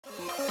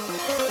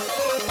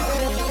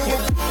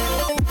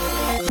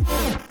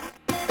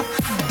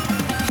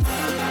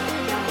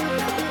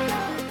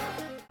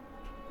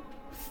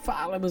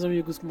Fala meus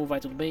amigos, como vai?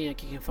 Tudo bem?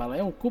 Aqui quem fala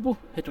é o Cubo,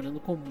 retornando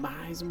com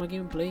mais uma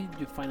gameplay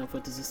de Final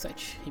Fantasy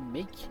VII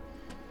Remake.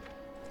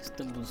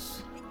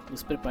 Estamos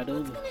nos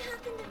preparando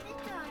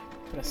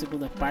para a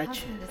segunda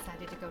parte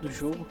do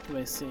jogo, que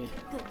vai ser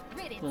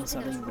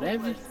lançada em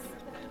breve.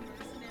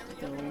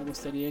 Então eu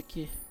gostaria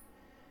que,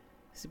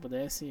 se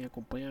pudessem,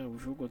 acompanhar o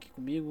jogo aqui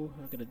comigo.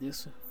 Eu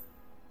agradeço.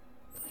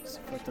 Isso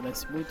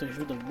fortalece muito,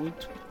 ajuda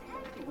muito.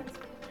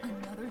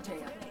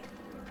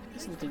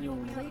 Se não tem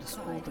nenhum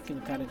desconto aqui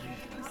no cara de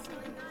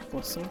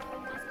poção.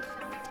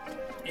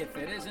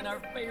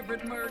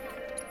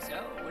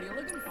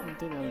 Não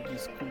tem nada de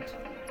desconto.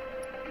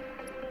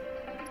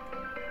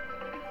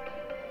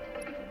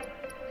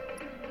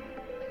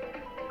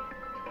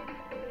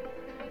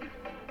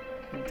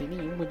 Não tem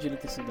nenhuma de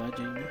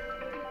eletricidade ainda.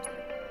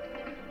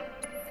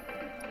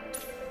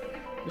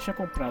 Deixa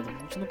comprado, a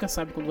gente nunca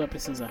sabe quando vai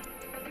precisar.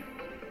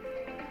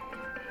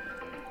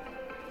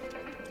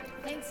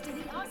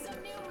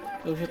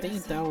 Eu já tenho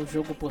então o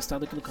jogo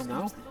postado aqui no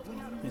canal,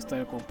 a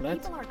história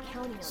completa,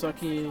 só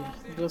que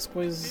duas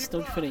coisas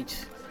estão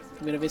diferentes.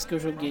 Primeira vez que eu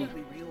joguei,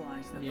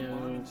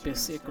 meu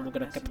PC, quando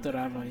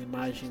capturava a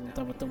imagem, não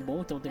estava tão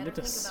bom, então tem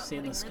muitas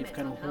cenas que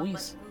ficaram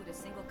ruins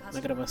na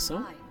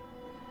gravação.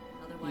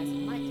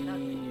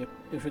 E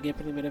eu joguei a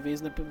primeira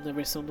vez na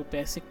versão do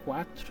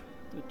PS4,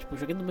 eu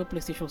joguei no meu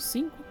PlayStation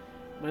 5,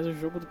 mas o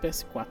jogo do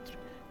PS4.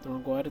 Então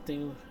agora eu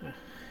tenho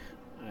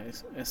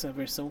essa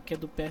versão que é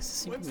do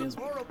PS5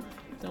 mesmo.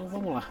 Então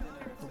vamos lá,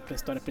 vamos para a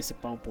história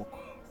principal um pouco.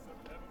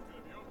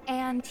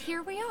 And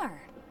here we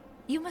are.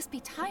 You must be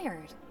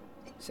tired.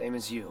 Same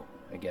as you,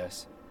 I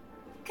guess.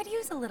 Could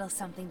use a little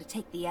something to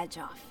take the edge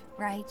off,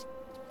 right?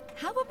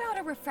 How about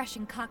a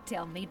refreshing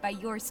cocktail made by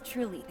yours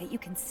truly that you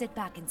can sit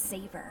back and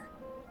savor?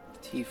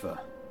 Tifa.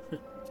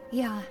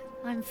 Yeah,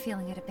 I'm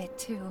feeling it a bit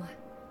too.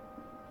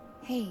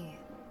 Hey,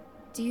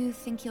 do you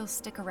think you'll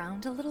stick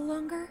around a little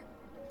longer?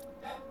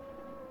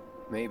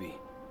 Maybe.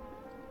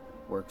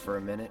 Work for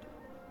a minute,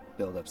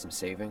 build up some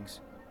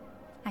savings.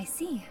 I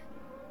see.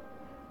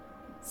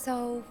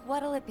 So,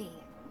 what'll it be?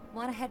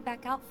 Want to head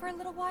back out for a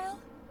little while?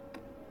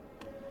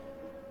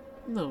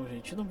 Não,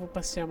 gente, eu não vou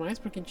passear mais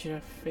porque a gente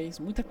já fez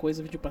muita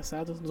coisa no vídeo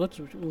passado,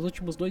 nos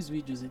últimos dois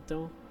vídeos,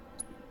 então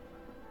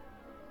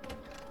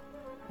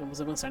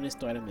vamos avançar na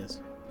história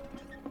mesmo.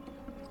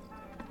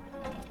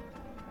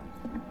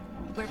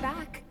 We're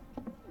back.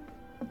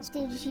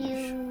 Did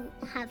you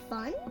have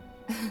fun?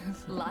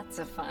 Lots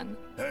of fun.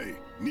 Hey,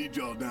 need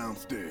y'all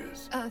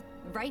downstairs.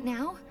 Right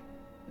now?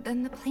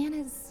 Then the plan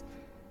is...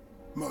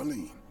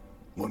 Marlene,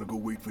 wanna go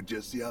wait for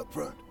Jessie out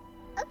front?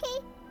 Okay.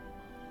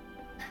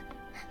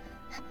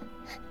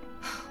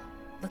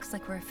 Looks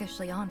like we're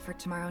officially on for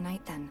tomorrow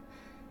night then.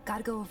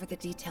 Gotta go over the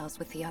details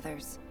with the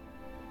others.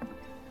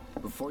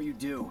 Before you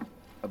do,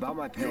 about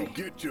my pay. You'll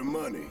get your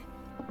money.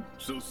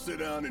 So sit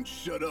down and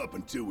shut up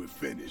until we're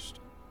finished.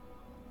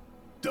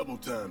 Double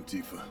time,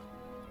 Tifa.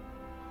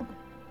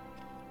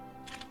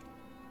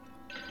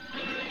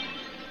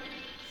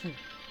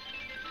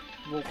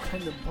 What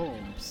kind of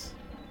bombs?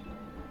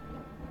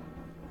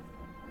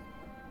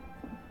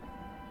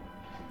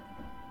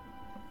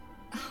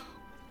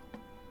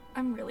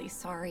 I'm really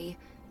sorry,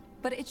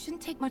 but it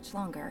shouldn't take much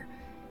longer.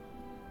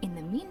 In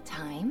the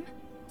meantime...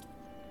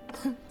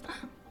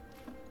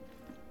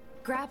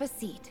 grab a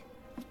seat.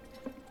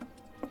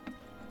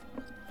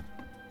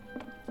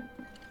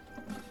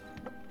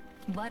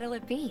 What'll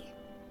it be?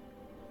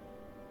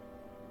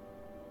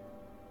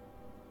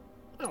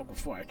 Algo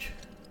forte.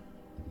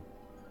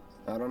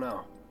 I don't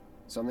know.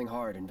 Something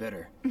hard and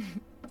bitter.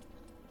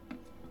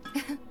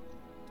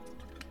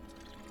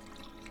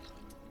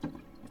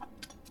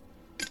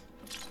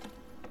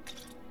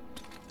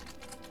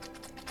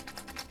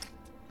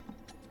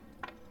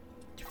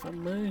 Tipo,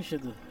 manja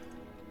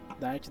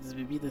da arte das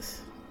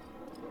bebidas.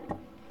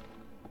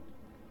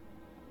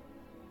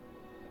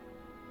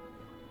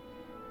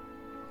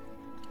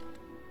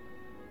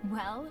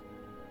 Well,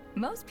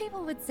 most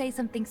people would say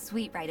something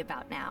sweet right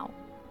about now.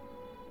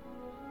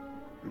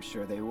 I'm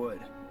sure they would.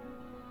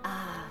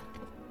 Ah,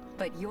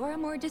 but you're a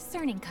more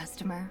discerning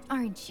customer,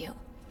 aren't you?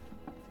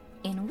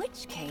 In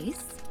which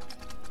case...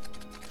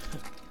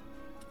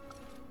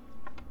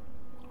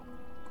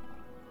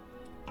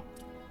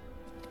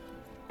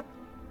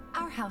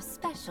 our house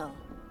special,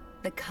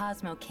 the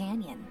Cosmo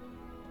Canyon.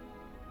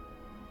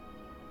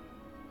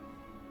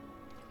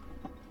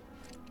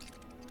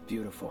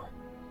 Beautiful.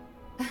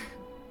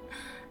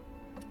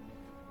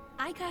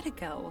 I gotta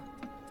go.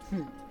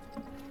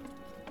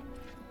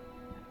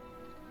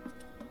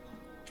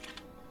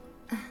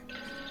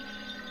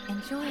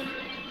 Enjoy.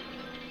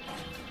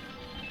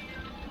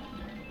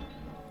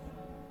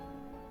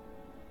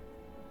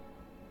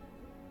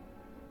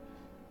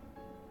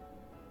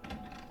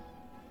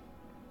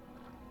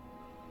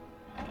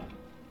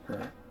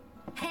 Huh?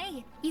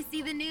 Hey, you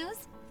see the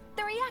news?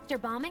 The reactor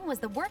bombing was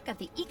the work of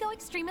the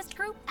eco-extremist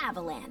group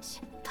Avalanche.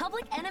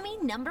 Public enemy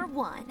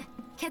 #1.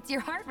 Gets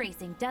your heart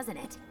racing, doesn't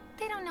it?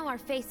 They don't know our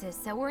faces,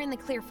 so we're in the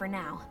clear for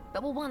now.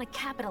 But we'll want to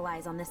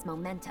capitalize on this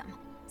momentum.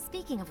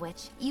 Speaking of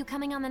which, you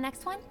coming on the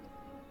next one?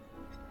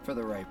 For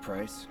the right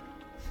price.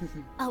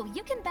 Oh,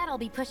 you can bet I'll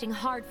be pushing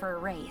hard for a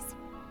raise.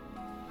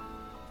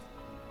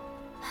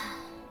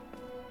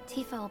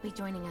 Tifa will be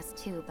joining us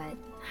too, but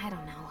I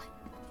don't know.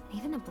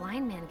 Even a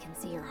blind man can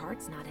see her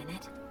heart's not in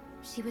it.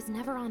 She was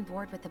never on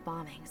board with the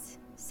bombings,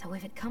 so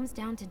if it comes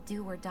down to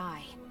do or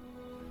die,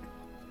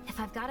 if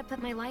I've got to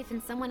put my life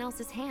in someone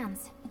else's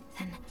hands,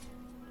 then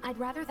I'd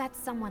rather that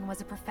someone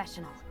was a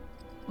professional,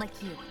 like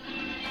you.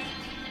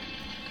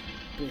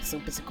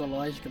 Pressão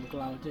psicológica no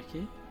Cláudio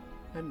aqui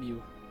é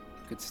 1000.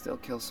 Could still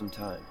kill some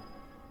time.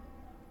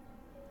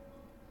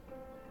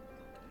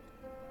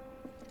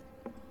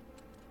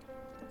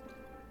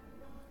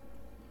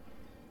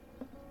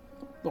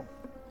 Bom,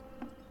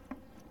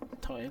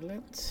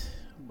 toilet,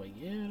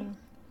 banheiro.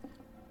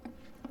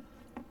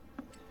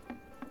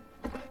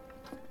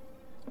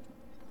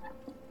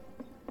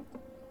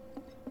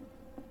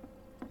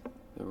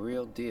 The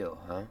real deal,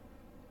 huh?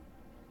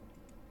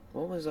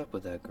 What was up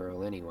with that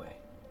girl anyway?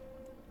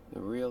 The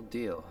real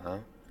deal, huh?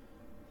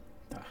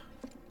 Tá.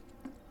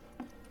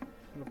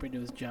 Vou perder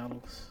os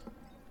diálogos.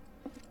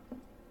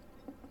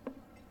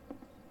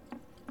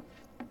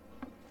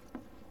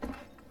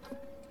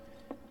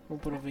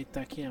 Vamos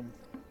aproveitar aqui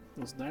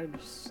os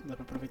dardos. Dá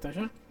pra aproveitar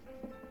já?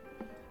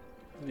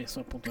 Vamos ver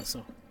só a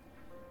pontuação.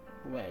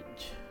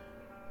 Wedge.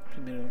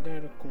 Primeiro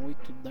lugar com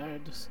 8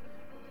 dardos.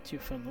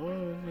 Tifa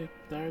 9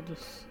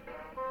 dardos.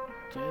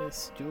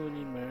 Jessie,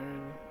 Johnny,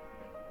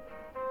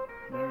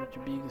 Mark,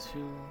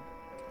 Bigsfield,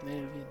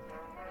 Neve,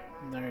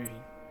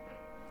 Narvin.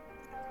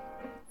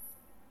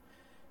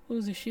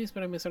 Use X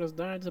para aumentar os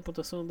dardos. A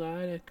pontuação da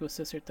área que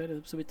você acertar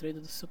é subtraída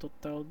do seu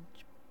total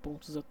de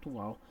pontos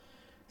atual.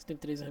 Você tem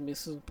 3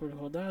 arremessos por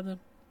rodada.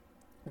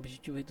 O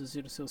objetivo é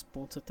reduzir os seus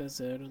pontos até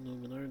 0 no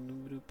menor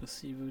número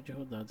possível de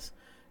rodadas.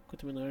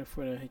 Quanto menor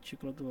for a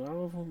retícula do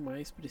alvo,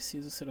 mais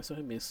preciso será seu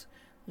arremesso.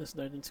 Lance o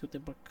dardo antes que o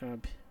tempo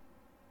acabe.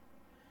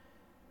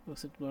 O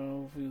centro do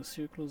alvo e os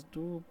círculos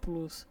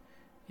duplos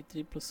e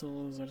triplos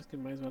são as áreas que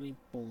mais valem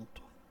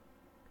ponto.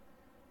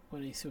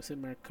 Porém, se você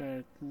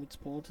marcar muitos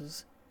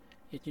pontos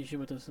e atingir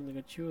uma pontuação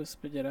negativa, você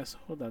perderá essa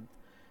rodada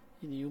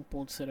e nenhum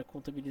ponto será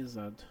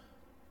contabilizado.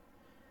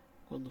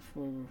 Quando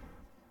for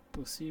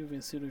possível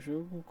vencer o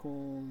jogo com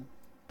o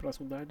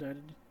próximo dardo, a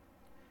área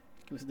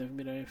que você deve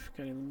mirar é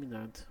ficar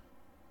iluminada.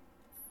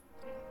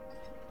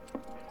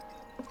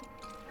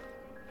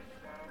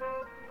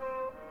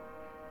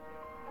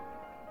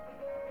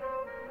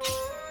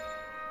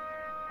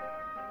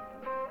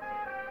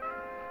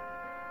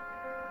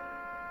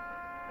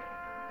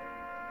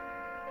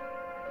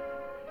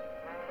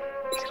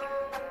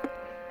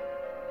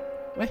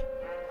 Ué?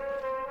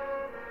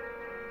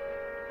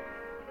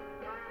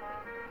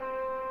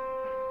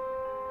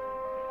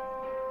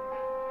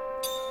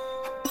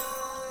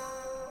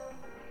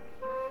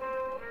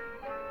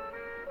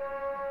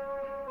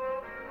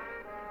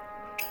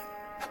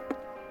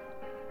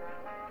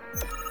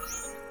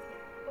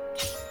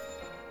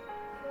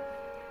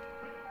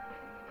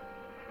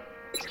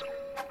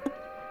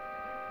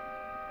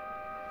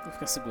 Vou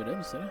ficar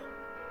segurando, será?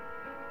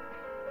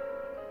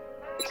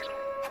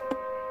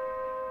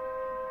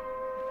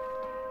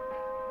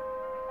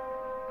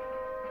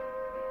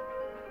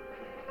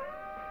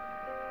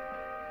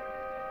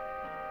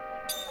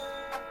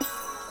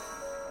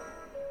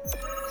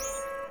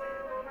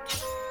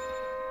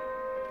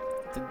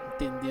 Tentando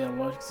entender a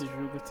lógica desse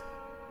jogo.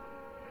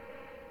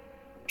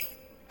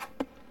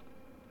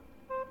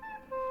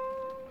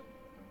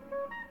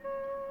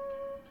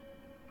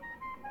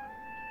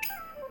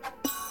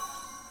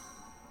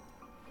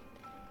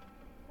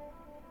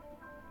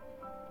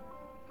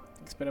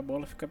 Tem que esperar a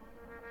bola ficar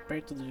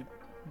perto de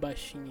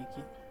baixinho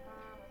aqui.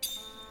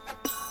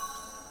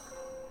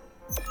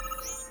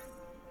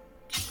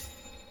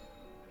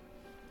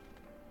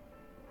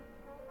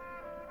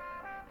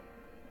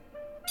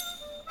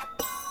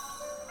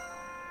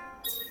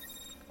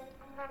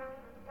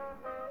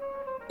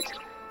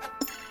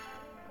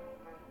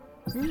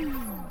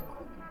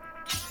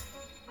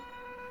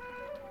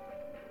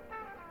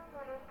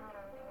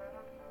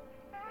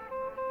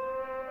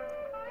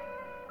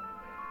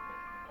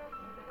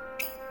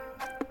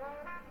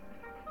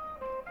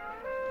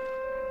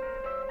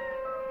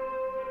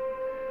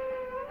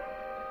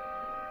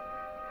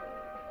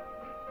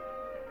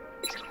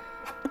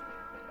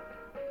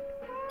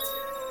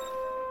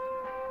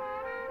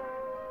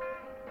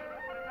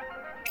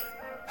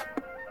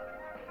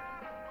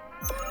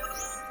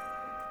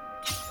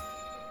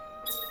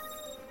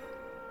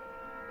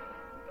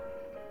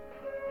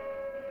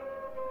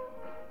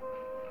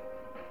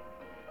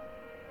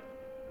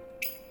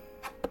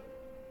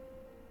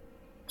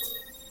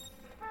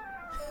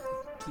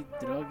 Que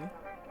droga.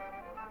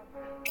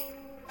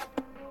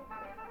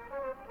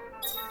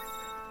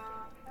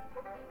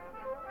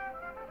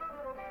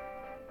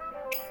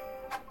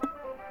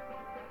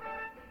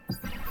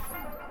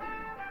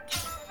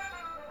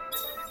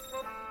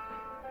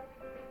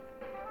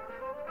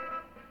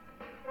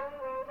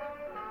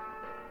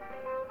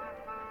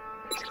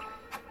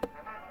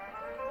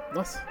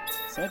 Nossa,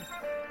 sério?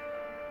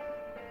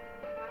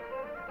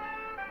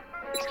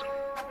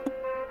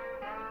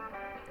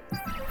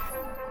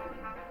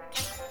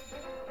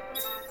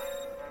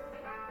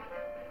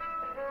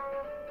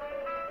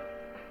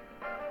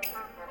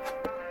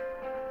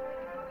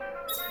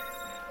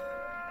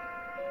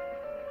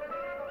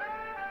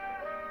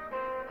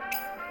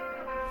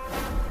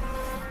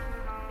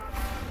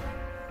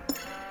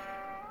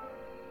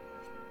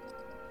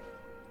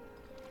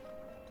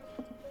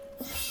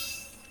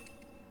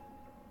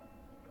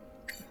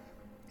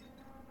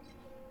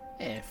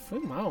 É, foi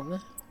mal, né?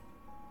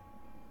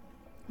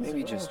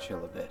 Maybe just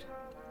chill a bit.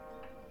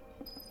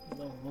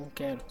 Não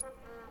quero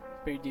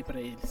perder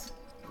pra eles.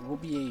 Eu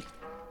bobiei.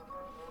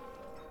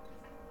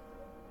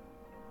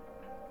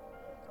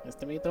 Mas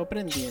também tô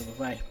aprendendo,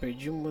 vai.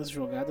 Perdi umas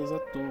jogadas à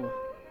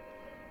toa.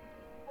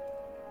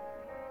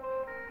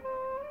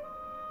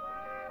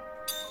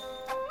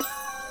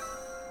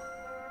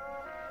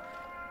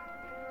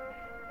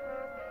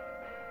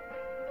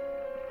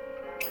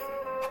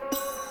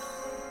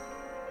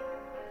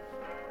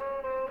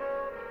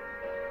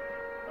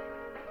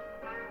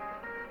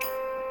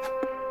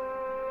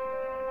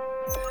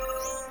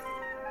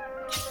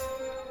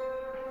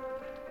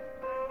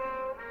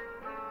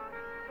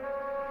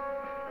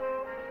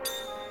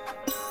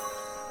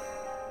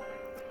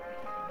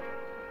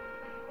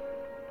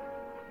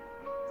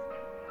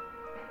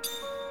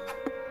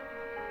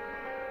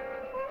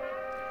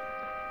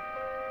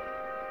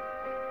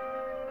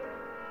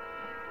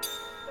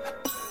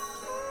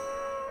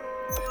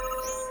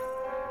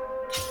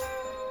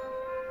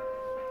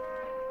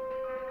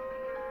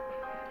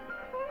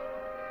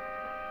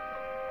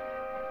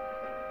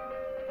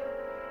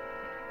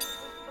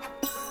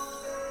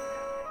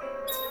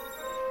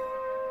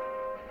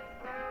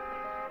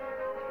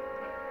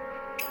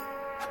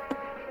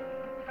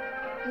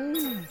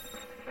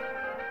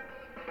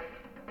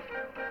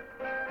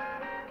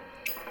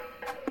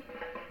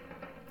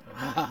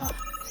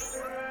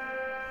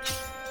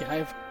 Que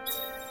raiva.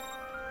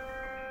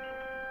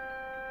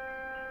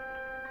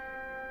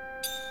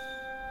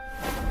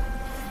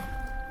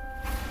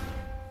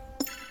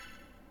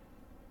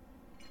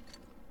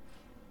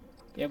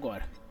 E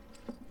agora?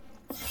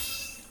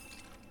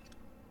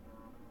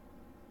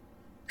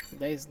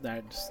 10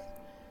 dardos.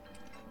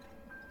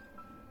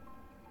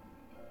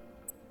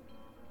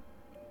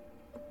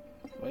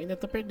 Eu ainda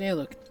tô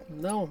perdendo.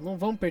 Não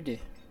vamos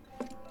perder.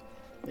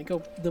 Nem que eu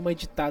dê uma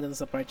editada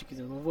nessa parte aqui.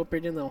 Eu não vou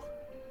perder, não.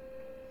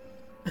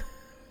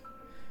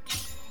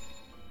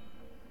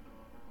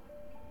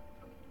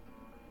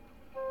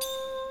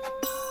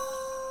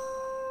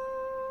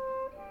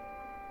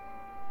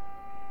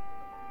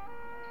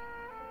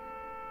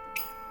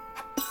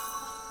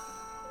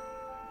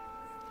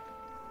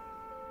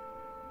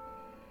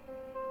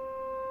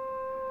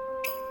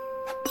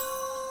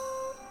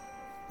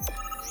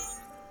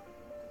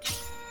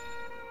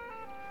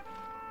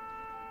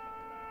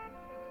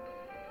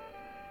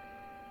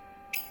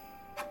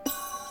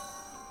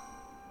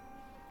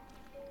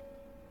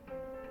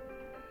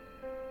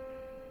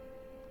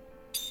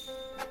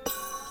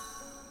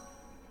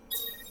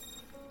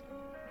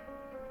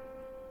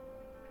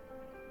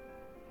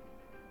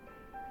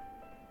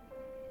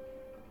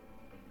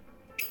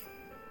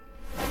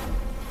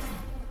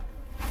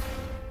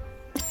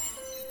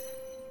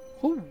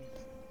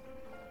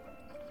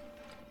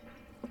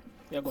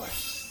 E agora?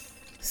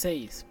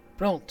 6.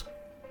 Pronto.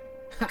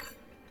 Ha!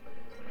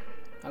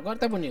 Agora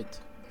tá bonito.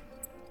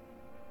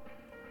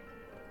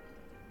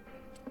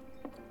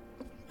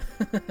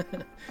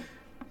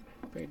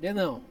 Perder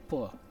não,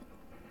 pô.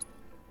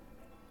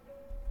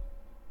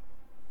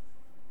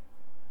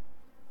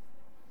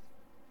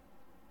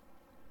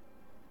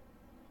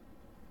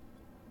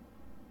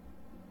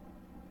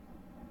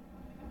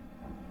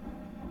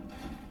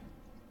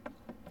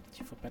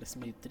 Tipo, parece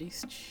meio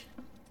triste.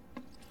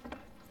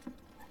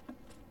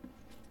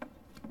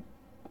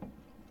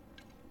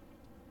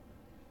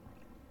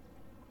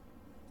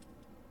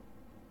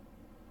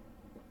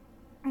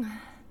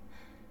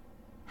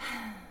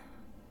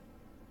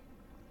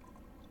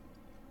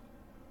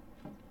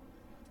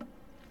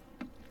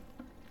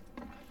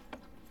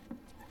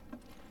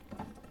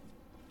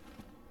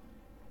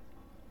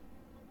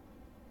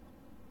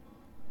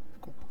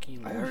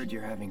 I heard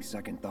you're having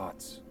second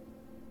thoughts.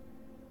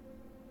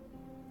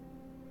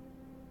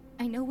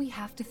 I know we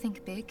have to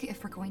think big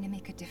if we're going to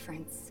make a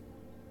difference.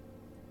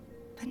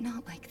 But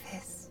not like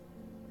this.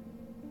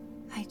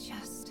 I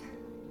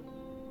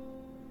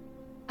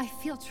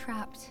feel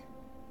trapped.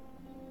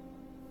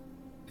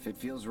 If it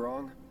feels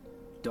wrong,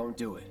 don't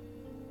do it.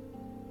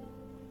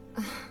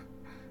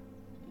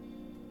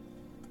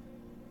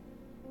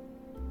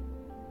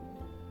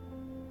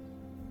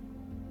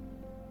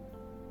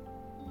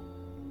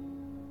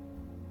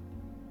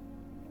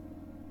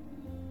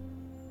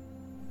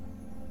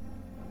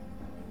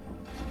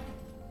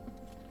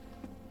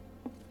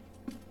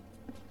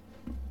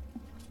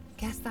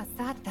 Guess that's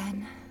that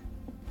then.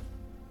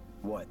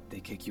 What, they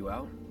kick you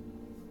out?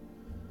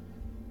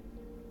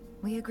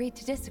 We agreed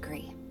to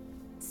disagree.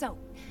 So,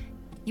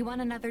 You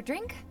want another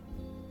drink?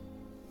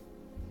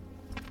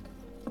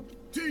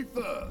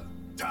 Tifa,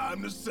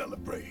 time to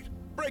celebrate.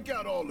 Break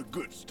out all the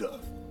good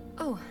stuff.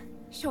 Oh,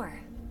 sure.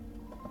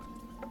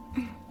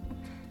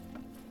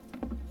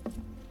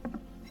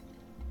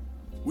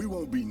 We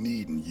won't be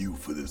needing you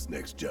for this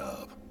next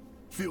job.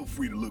 Feel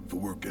free to look for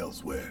work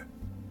elsewhere.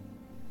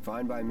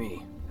 Fine by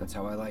me. That's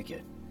how I like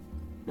it.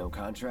 No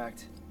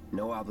contract,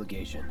 no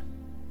obligation.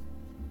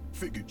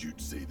 Figured you'd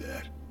say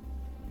that.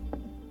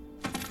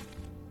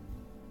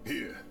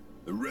 Here,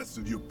 the rest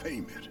of your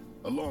payment,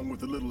 along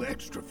with a little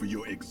extra for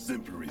your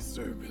exemplary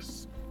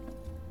service.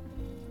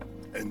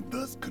 And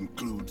thus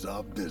concludes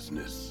our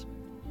business.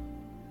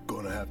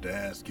 Gonna have to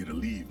ask you to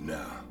leave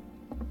now.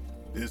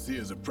 This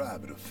here's a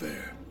private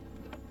affair.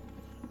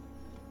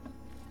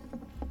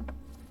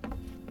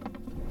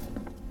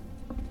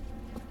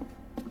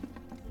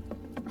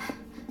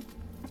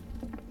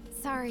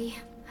 Sorry,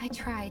 I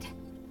tried.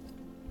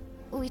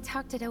 We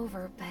talked it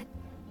over, but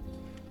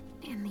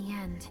in the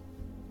end,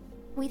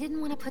 we didn't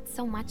want to put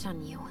so much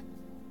on you.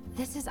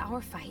 This is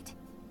our fight.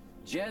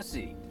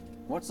 Jessie,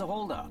 what's the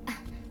holdup?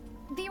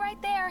 Be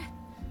right there.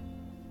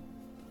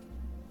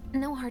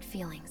 No hard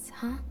feelings,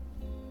 huh?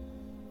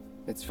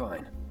 It's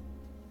fine.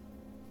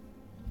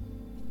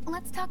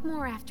 Let's talk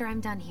more after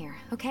I'm done here,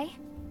 okay?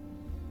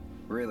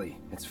 Really,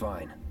 it's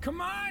fine.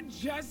 Come on,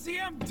 Jessie,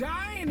 I'm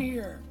dying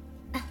here.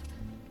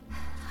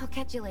 I'll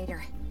catch you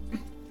later.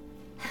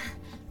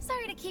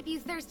 Sorry to keep you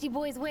thirsty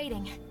boys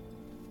waiting.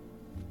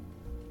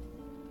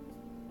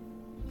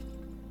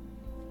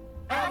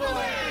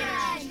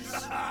 Avalanche!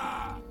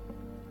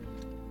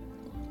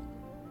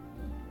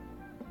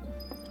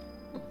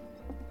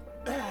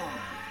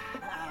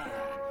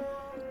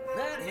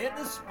 That hit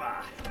the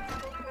spot.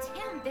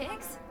 Damn,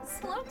 Biggs.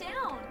 Slow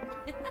down.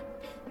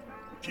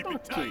 Keep it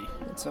Okay. tight.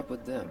 What's up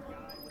with them?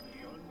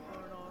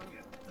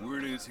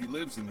 Word is he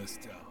lives in this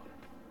town.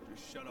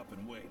 Just shut up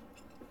and wait.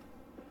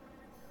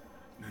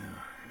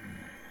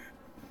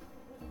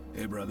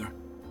 Hey, brother.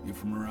 You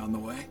from around the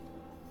way?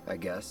 I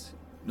guess.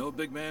 Know a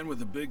big man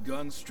with a big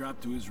gun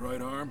strapped to his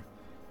right arm?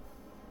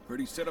 Heard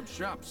he set up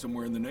shop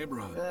somewhere in the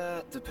neighborhood.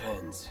 That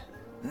depends.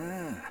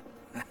 Ah.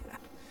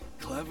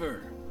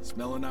 Clever.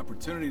 Smell an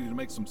opportunity to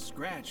make some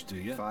scratch, do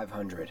you?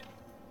 500.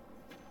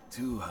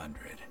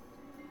 200.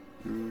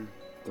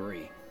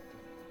 3.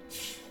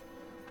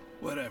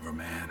 Whatever,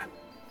 man.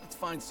 Let's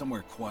find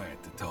somewhere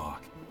quiet to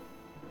talk.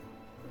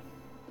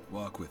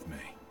 Walk with me.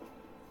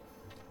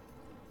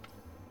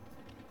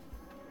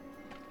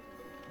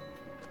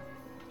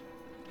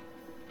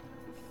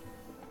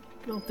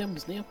 Não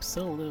temos nem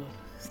opção, né?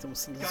 Estamos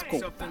sendo Got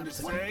something to escoltados.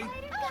 say?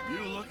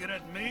 You looking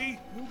at me?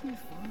 We'll be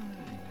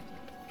fine.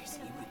 Is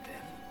he with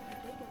them?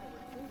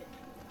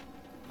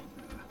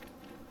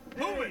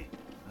 Move it!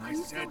 I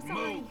said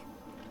move!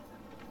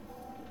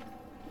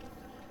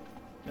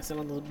 Essa é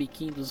lá no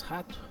biquinho dos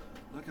ratos.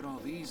 Look at all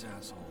these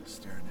assholes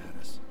staring at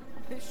us.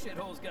 This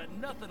shithole's got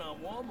nothing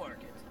on Wall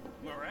Market.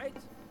 Am I right?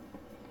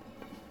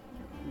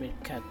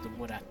 Mercado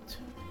Morato.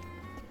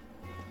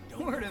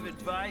 Word of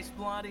advice,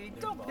 Blondie.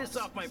 Don't piss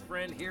off my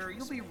friend here.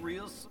 You'll be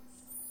real.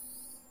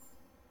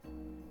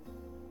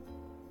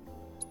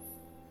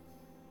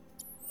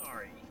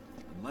 Sorry.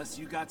 Unless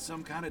you got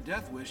some kind of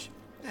death wish,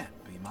 then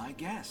be my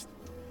guest.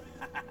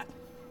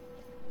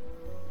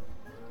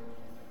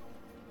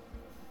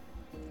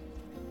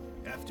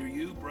 After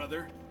you,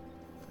 brother.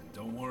 And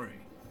don't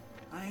worry,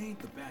 I ain't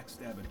the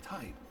backstabbing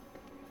type.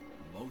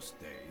 Most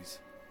days.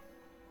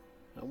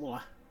 Vamos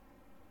lá.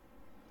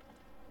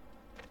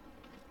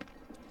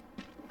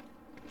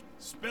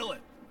 Spill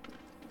it!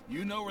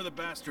 You know where the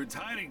bastard's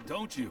hiding,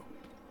 don't you?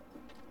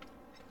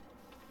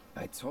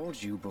 I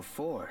told you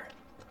before.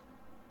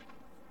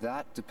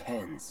 That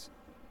depends.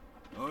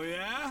 Oh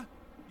yeah?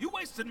 You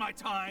wasted my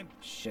time!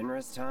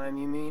 Shinra's time,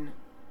 you mean?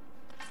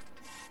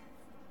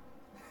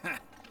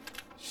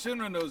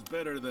 Shinra knows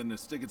better than to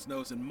stick its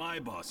nose in my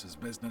boss's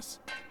business.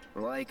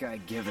 Like I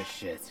give a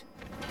shit.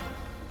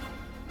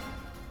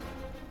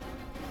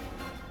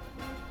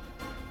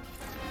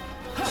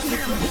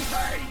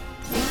 Hey!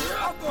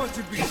 I'm going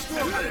to be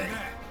stronger than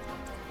that.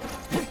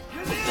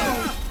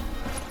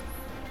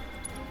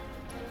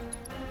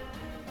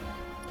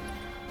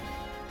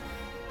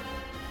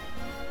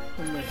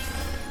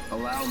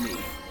 Allow me.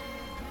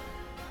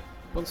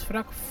 Pontos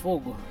fracos,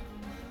 fogo.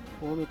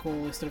 O homem com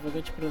um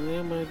extravagante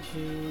problema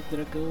de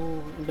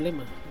dragão.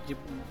 Emblema de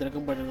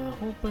dragão bordado na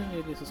roupa.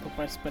 Ele e seus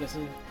comparsas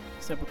parecem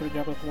estar procurando de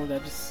água na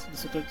comunidade do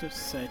setor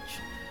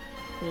 7.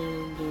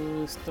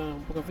 Quando está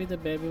um pouco a vida,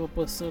 bebe uma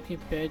poção que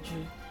impede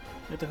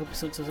a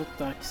interrupção de seus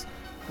ataques.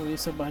 Com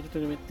isso, a barra de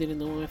treinamento dele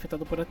não é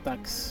afetada por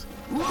ataques.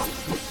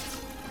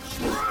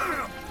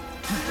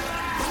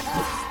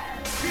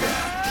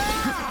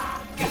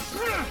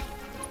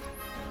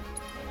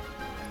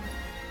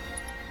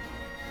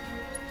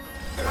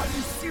 Are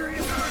you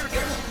serious?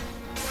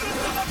 This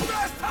is the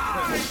best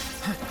time!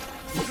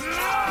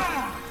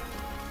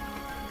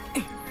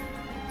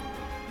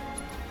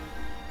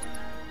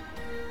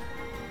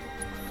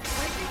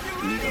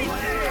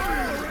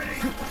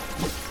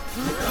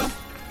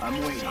 I'm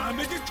waiting. I'm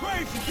making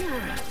crazy.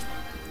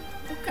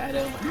 Oh,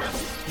 caramba.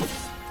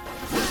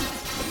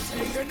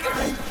 Take a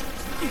knife.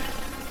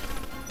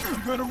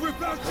 I'm gonna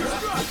rip out your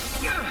guts.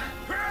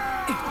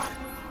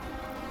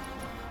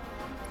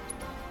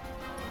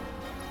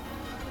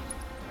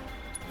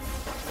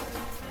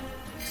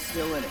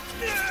 Still in it.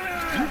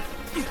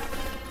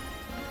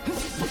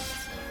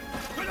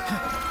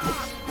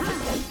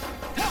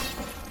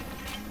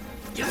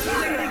 You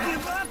ready to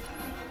give up?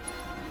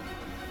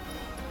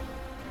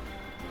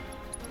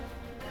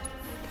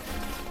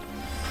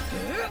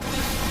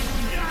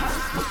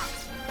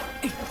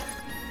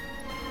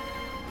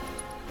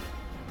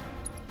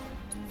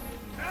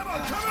 Ammo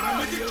coming out.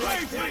 Making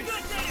crazy.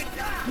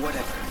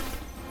 Whatever.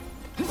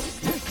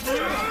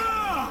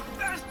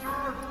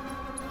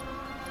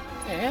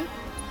 É?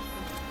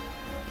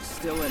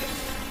 Still in it.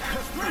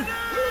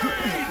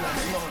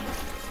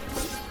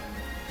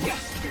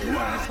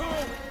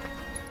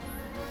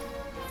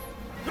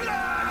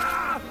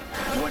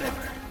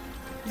 Whatever.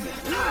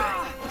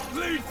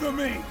 Lead for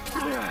me.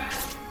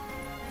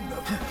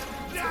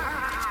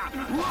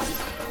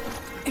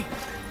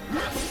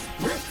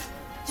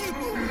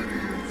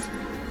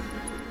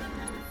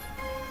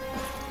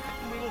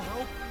 Little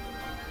help.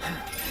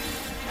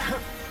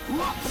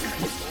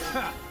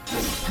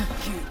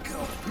 Can't go.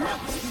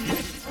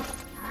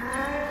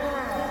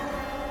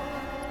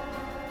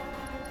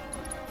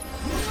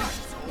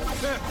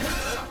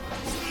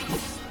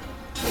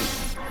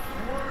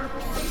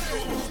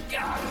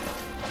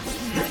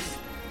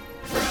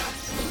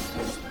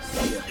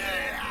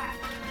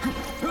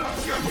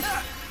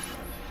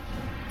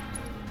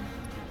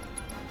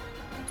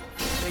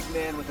 Big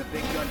man with a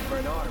big gun for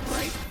an arm,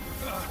 right?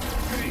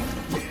 Hey,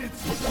 kids.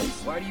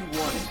 Why do you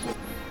want it?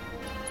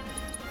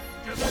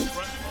 Just in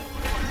front of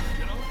the door,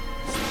 you know?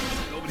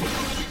 Nobody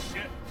knows me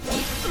shit.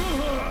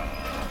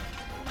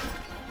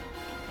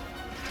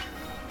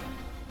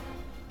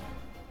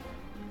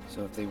 So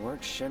if they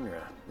weren't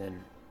Shinra,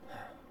 then...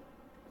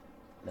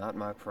 Not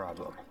my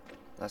problem.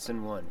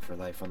 Lesson 1 for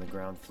life on the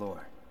ground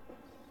floor.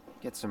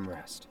 Get some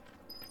rest.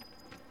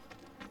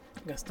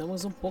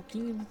 Gastamos um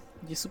pouquinho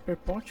de Super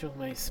Potion,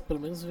 mas pelo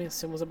menos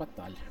vencemos a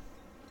batalha.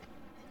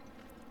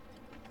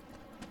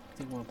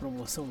 Tem uma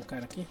promoção no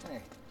cara aqui?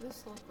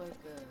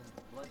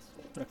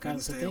 Por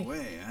acaso você Stay tem?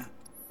 away, huh?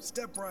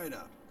 Step right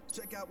up.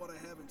 Check out what I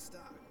have in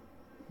stock.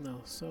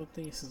 Não, só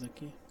tem esses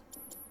aqui.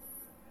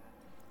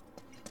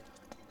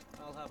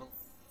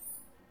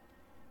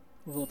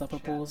 Vou voltar pra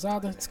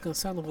pousada,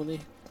 descansar, não vou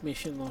nem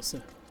mexer na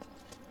nossa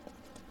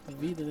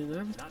vida nem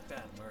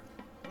nada.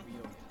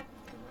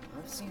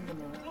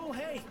 Oh,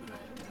 hey!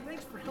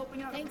 Thanks for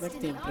helping out. Como é que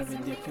tem pra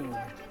vender aqui um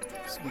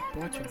Super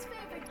Potion?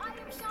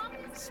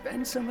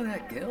 Spend some of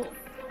that guild.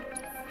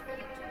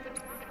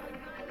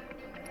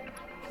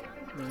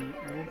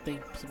 Não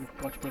tem Super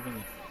Potion pra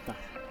vender. Tá.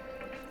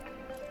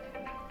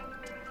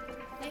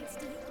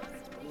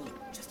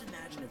 Just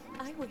imagine if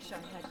I wish I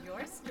had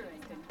your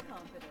strength and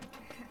confidence.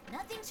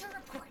 Nothing to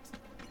report.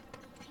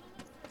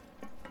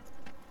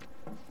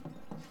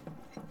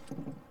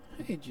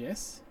 Hey,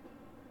 Jess.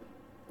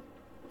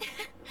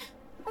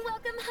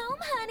 Welcome home,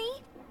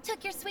 honey.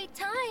 Took your sweet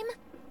time.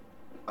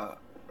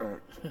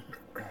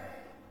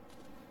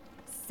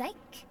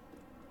 Psych.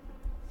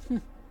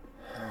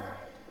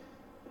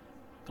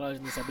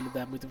 Cláudio não sabe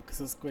lidar muito com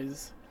essas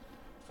coisas.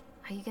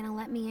 Are you gonna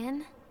let me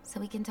in so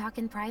we can talk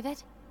in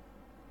private?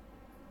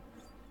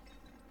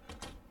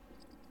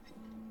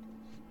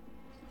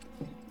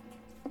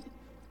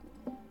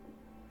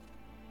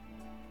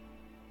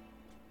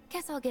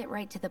 Guess I'll get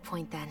right to the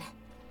point then.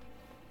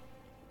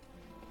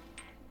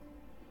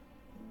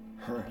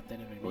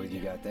 What have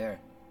you got there?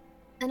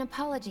 An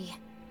apology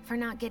for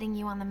not getting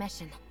you on the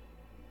mission.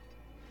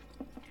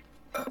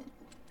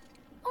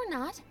 Or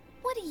not.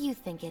 What do you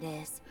think it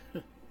is?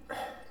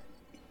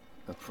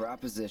 A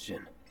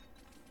proposition.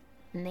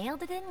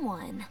 Nailed it in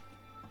one.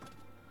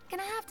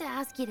 Gonna have to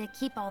ask you to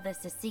keep all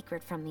this a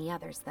secret from the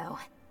others, though.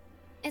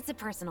 It's a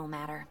personal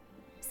matter.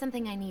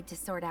 Something I need to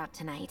sort out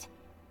tonight.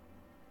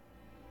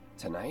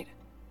 Tonight?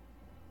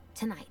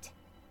 Tonight.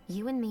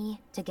 You and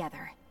me,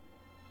 together.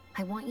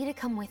 I want you to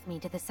come with me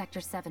to the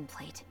Sector 7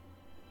 plate.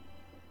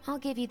 I'll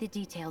give you the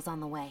details on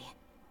the way.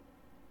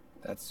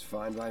 That's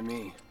fine by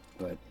me,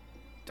 but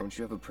don't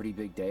you have a pretty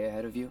big day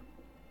ahead of you?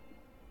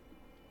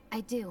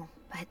 I do,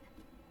 but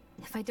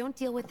if I don't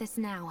deal with this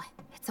now,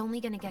 it's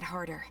only gonna get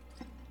harder.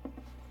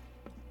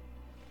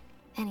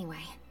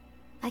 Anyway,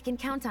 I can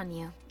count on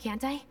you,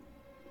 can't I?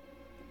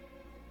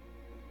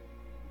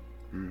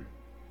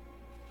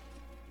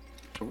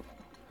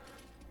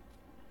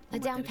 A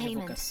down Matéria de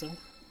payment. evocação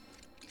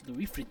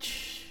do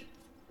Ifrit.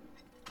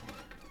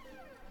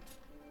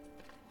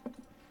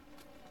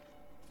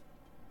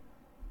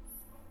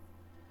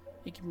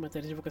 Equipe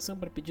matéria de invocação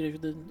para pedir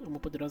ajuda a uma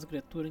poderosa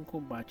criatura em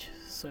combate.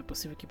 Só é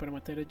possível equipar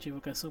matéria de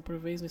invocação por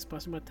vez no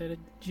espaço de matéria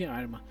de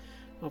arma.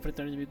 Ao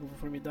enfrentar um inimigo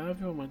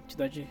formidável, uma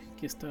entidade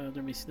que está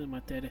adormecida na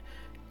matéria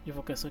de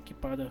invocação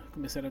equipada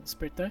começará a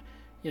despertar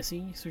E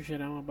assim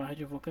surgirá uma barra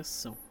de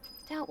evocação.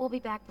 Doubt we'll be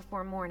back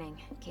before morning,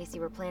 in case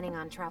you were planning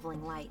on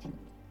traveling light.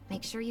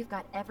 Make sure you've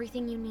got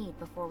everything you need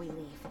before we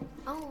leave.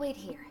 I'll wait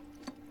here.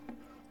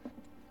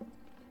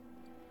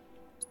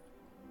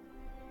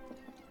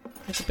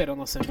 Recuperar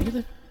nossa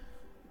vida.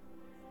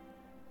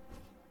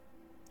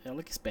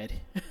 Ela que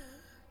espere.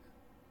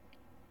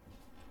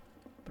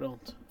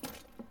 Pronto.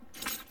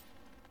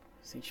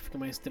 Assim a gente fica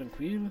mais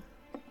tranquilo.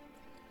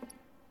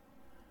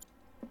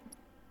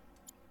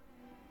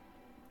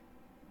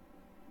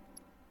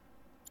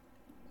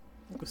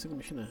 Não consigo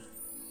mexer nada.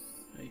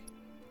 Aí.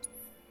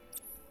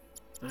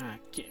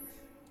 Aqui.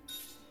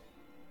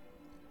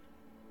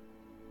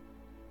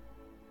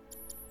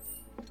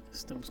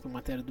 Estamos com a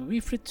matéria do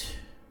Ifrit.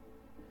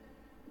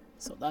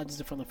 Saudades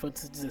do Final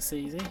Fantasy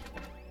XVI, hein?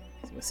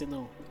 Se você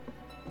não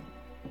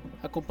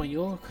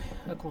acompanhou,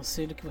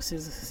 aconselho que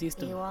vocês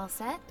assistam. You all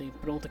set? Tem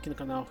pronto aqui no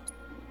canal.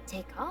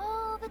 Take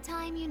all the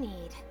time you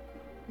need.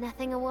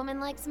 Nothing a woman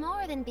likes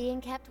more than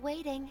being kept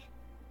waiting.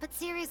 But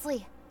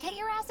seriously, get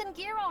your ass in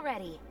gear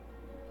already.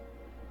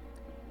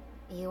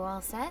 You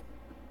all set?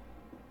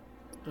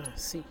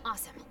 Sim.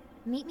 Awesome.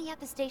 Meet me at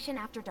the station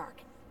after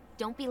dark.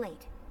 Don't be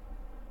late.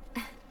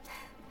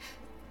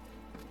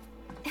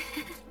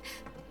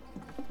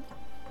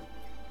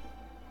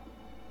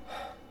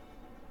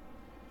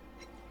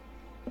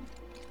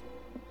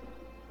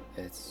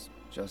 It's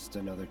just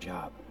another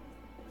job.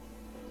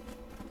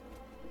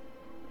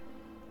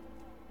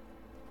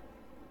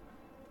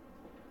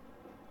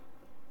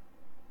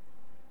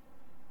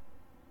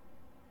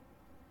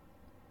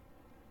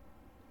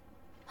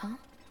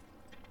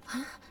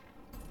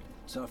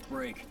 Tough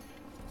break.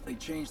 They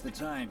changed the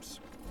times.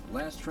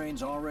 Last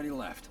train's already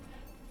left.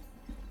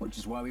 Which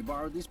is why we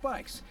borrowed these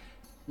bikes.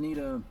 Need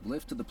a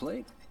lift to the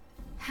plate?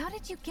 How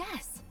did you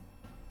guess?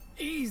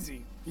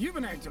 Easy. You've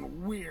been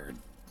acting weird.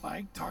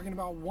 Like talking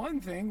about one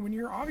thing when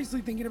you're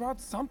obviously thinking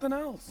about something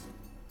else.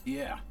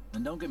 Yeah,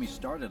 and don't get me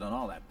started on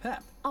all that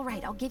pep. All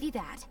right, I'll give you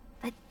that.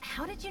 But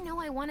how did you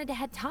know I wanted to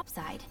head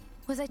topside?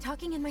 Was I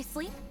talking in my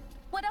sleep?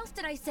 What else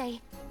did I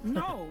say?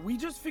 No, we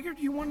just figured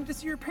you wanted to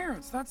see your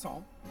parents, that's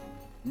all.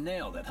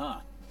 Nailed it, huh?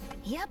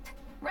 Yep,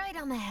 right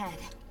on the head.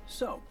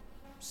 So,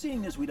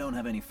 seeing as we don't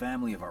have any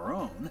family of our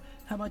own,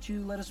 how about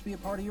you let us be a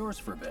part of yours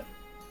for a bit?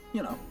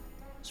 You know,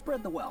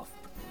 spread the wealth.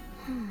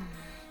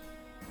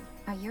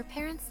 Are your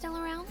parents still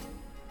around?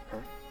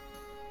 Huh?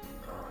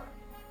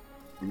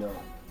 No.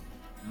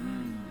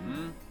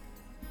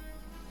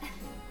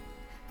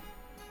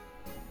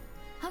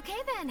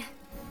 Okay then.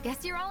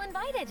 Guess you're all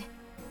invited.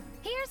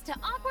 Here's to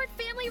awkward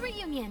family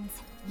reunions.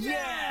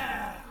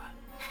 Yeah!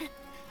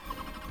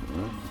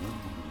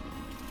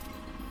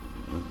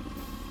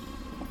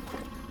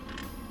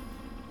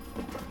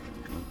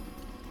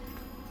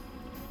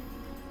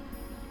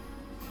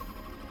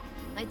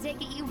 I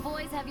take it you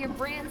boys have your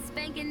brand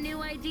spanking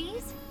new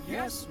IDs?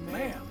 Yes,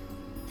 ma'am.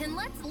 Then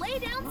let's lay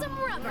down some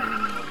rubber.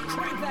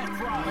 Crank that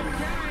throttle!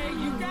 Okay,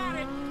 you got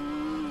it.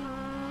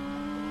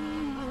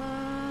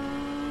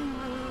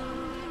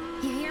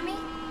 You hear me?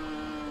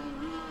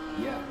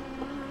 Yeah.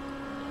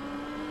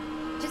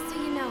 Just so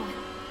you know,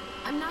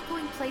 I'm not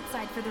going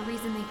plateside for the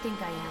reason they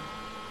think I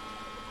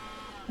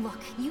am. Look,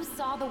 you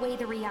saw the way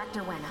the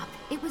reactor went up.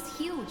 It was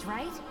huge,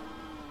 right?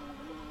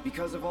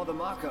 Because of all the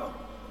Mako.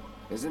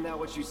 Isn't that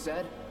what you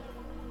said?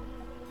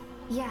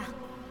 Yeah.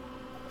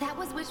 That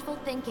was wishful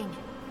thinking.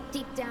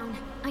 Deep down,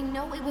 I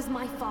know it was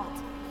my fault.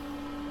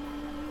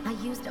 I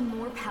used a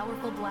more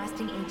powerful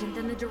blasting agent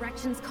than the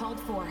directions called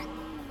for.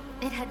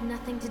 It had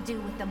nothing to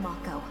do with the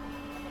Mako.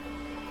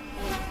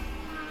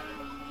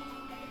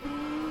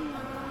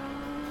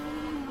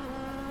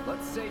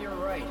 Let's say you're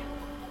right.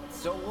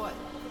 So what?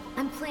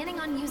 I'm planning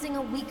on using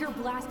a weaker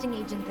blasting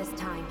agent this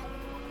time.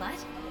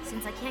 But,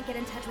 since I can't get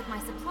in touch with my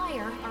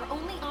supplier, our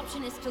only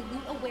option is to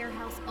loot a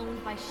warehouse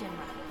owned by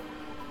Shinra.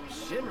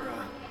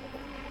 Shinra?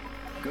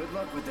 Good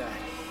luck with that.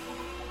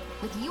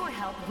 With your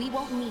help, we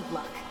won't need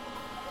luck.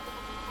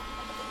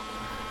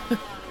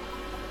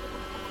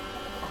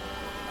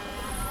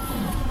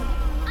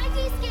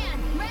 ID scan!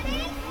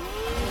 Ready?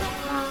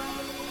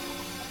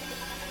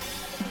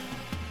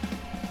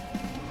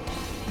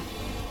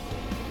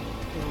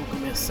 Vamos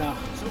começar.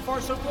 So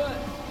far, so good.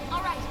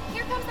 Alright,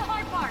 here comes the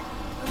hard part.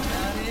 And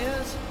that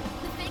is...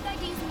 The fake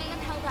IDs may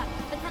have held up,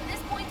 but from this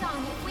point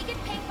on, if we get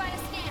pinged by a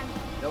scan...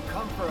 They'll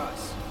come for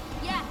us.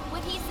 Yeah,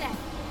 what he said.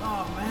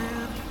 Oh,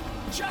 man.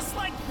 Just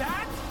like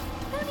that?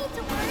 No need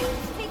to worry.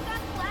 We've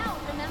got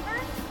Cloud, remember?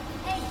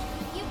 Hey,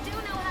 you do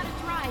know how to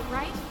drive,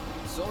 right?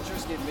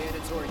 Soldiers get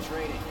mandatory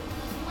training.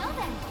 Well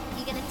then,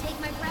 you gonna take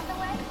my breath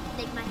away?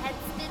 Make my head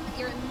spin with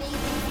your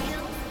amazing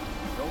skills?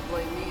 Don't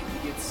blame me if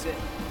you get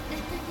sick.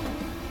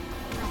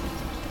 Right.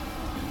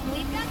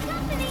 We've got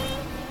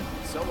company!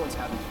 Someone's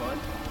having fun.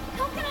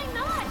 How can I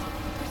not?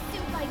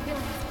 Pursued by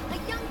villains, a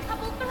young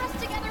couple thrust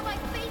together by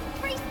fate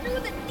raced through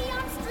the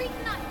neon street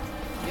night.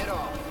 Get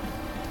off.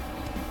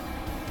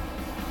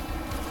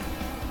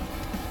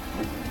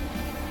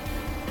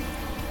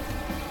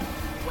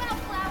 Wow,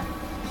 Cloud,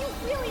 you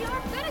really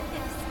are good at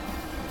this.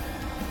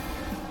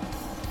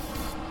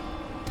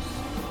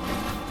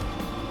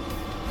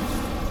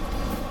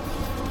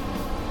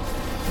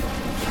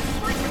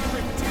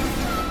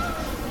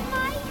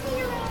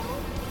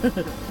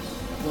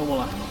 Vamos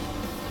lá.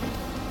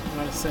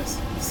 Agora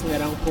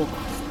acelerar um pouco.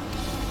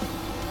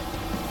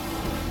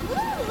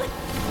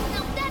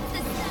 Now that's the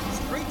stuff.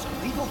 Streets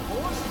of legal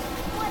force?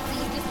 What, do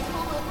you just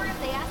pull over if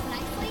they ask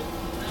nicely?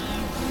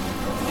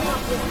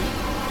 See?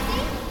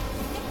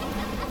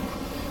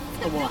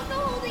 Vamos lá. Don't go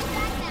holding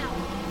back now.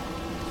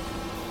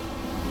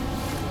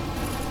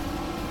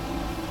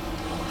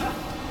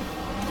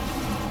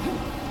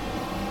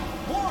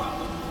 More of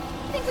them?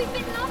 I think we've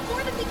bitten off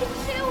more than we can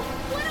chew.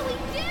 What do we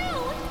do?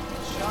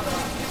 Shut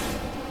up.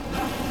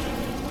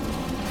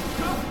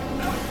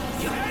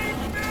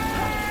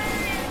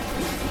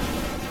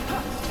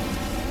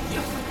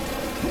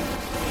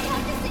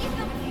 Have to save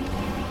them.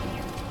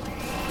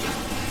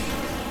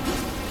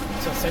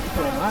 Se acerta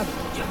pelo lado.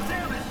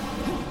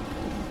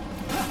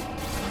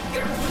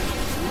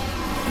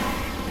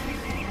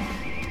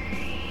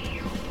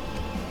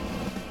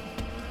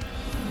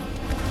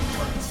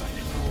 Target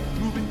sighted.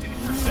 Movement to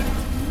intercept.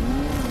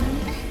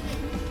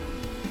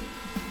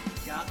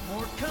 Got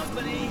more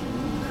company.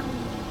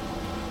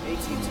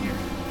 18's here.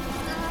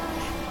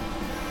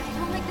 I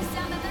don't like the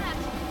sound of that.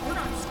 We're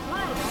not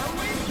screwed, are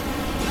we?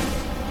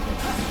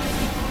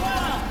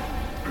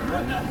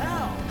 What the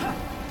hell?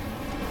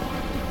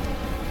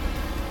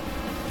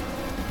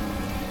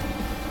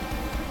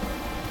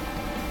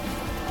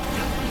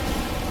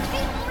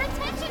 Pay more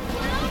attention,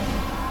 clown!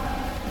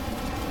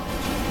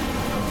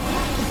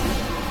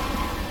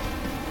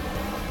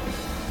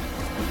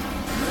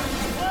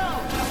 Whoa!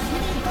 We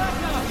need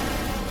backup!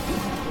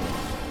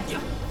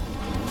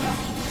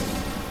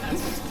 That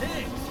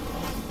stinks.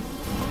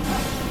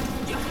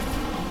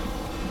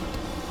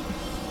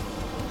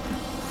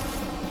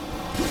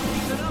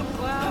 Keep it up,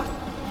 Cloud.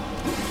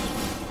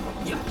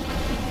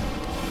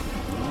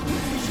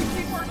 We should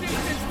keep our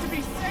distance to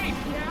be safe,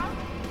 yeah?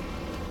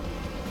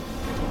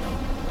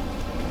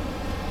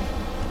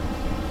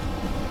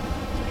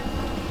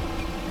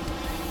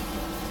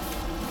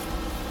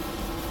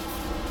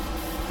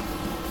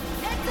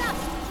 Heads up!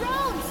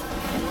 Drones!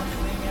 One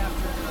thing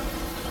after another.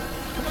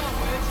 Come on,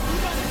 Witch. You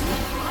got it.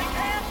 I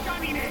am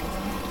gunning it!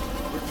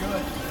 We're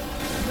good.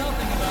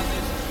 Nothing about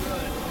this is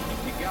good.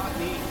 You got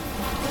me.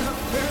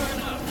 Fair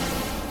enough.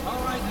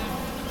 All right, then.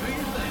 Do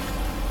your thing.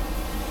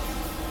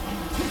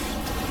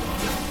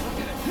 Look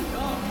at it.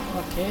 Go.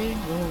 Ok,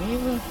 vamos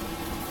indo.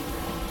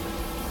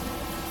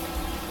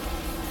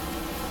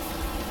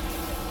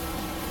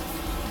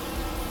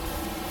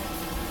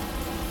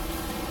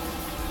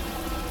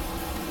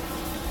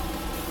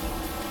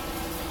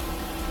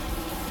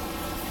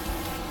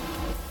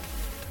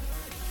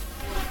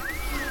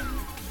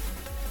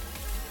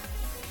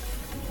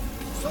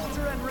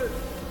 Soldier en route.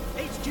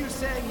 HQ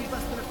saying he's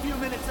less than a few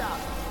minutes out.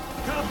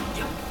 Come!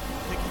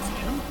 Think it's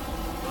him?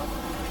 Well,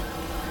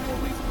 more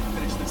reason to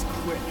finish this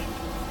quick.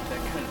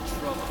 That kind of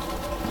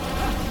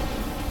trouble.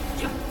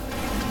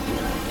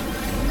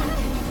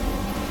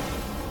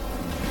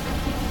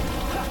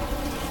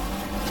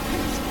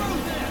 Screw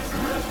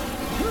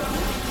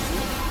this.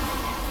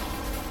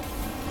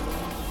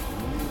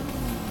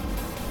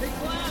 Hey,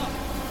 Cloud.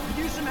 Could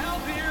use some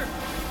help here.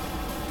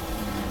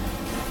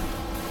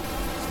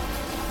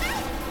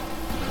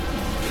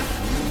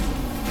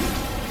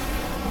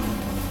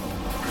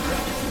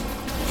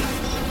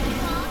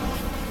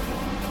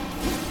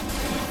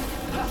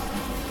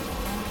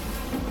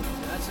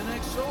 That's an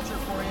ex-soldier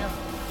for you.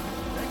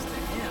 Next to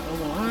him, Vamos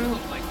you lá.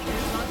 look like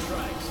kids on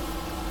trikes.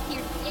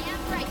 You're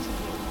damn right you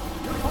do.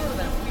 You're part of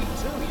that fleet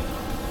too, you know.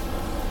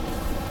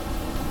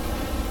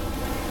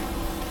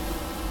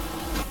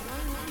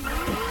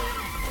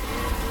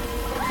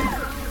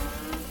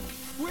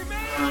 We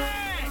made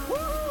it!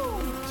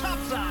 Woo!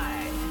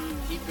 Topside!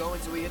 Keep going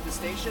till we hit the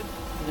station.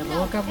 Ainda No,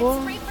 não acabou.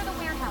 it's straight for the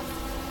warehouse.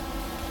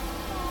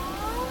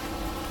 Aww.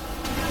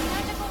 Our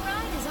magical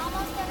ride is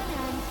almost at an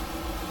end.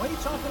 Why are you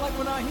talking like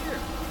we're not here?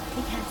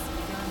 Because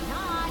you're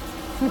not.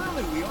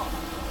 Clearly we are.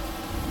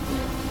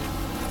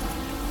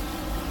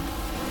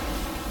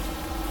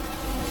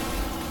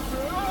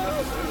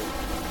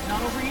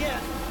 Not over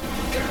yet.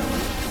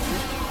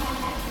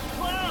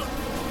 Cloud!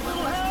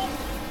 Little help!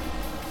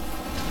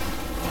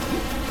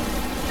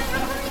 Better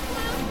hurry,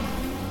 Cloud.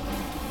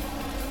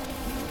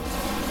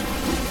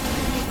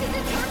 This is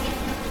the target.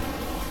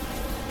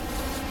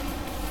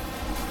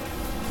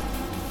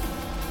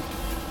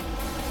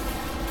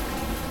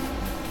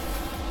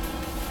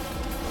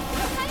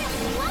 I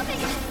am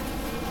loving it.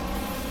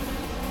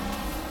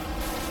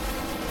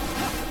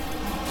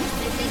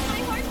 This is my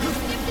heart will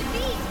skip the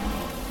beat.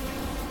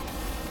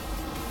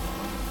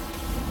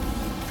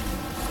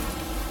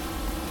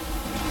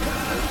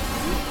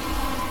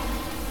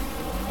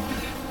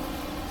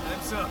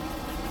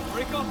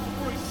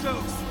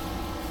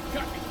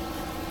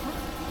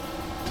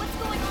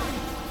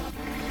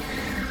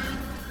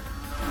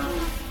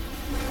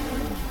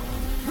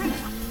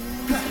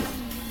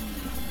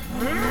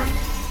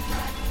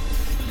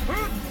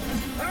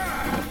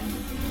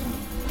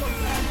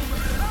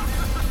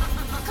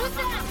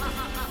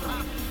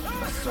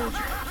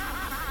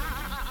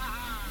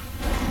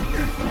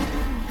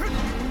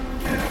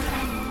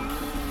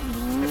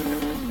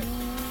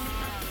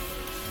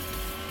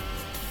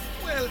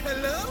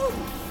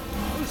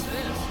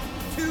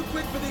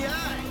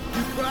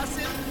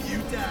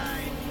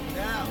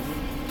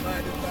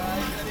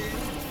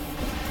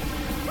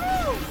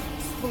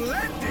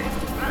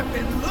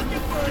 Been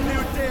looking for a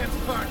new dance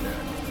partner.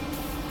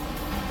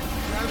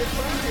 Private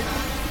party,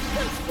 huh?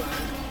 That's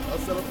fine. I'll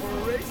settle for a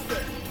race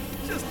then.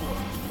 Just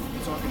one. You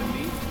talking to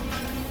me?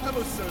 I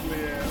most certainly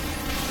am.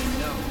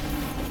 No.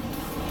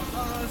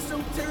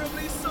 So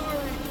terribly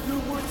sorry.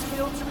 Your words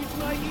failed to reach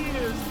my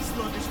ears,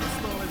 sluggish and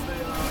slow as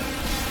they are.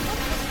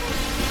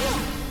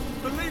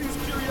 The lady's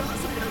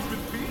curiosity has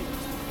been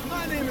piqued.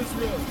 My name is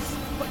Rose,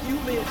 but you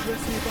may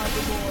address me by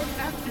the more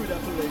accurate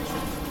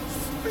appellation,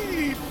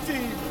 Speed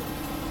Demon.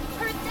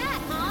 Heard that,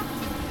 huh?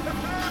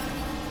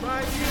 My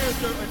ears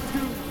are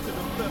attuned to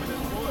the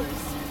feminine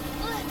voice.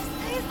 Ugh, this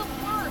guy is the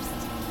worst.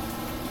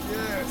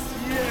 Yes,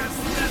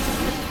 this is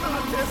the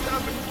contest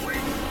I've been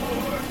waiting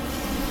for.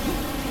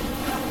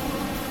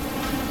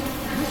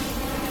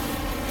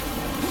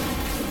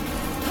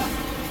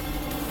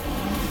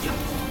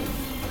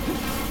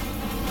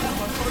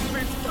 My heart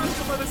beats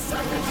faster by the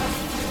second.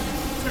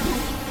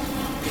 2.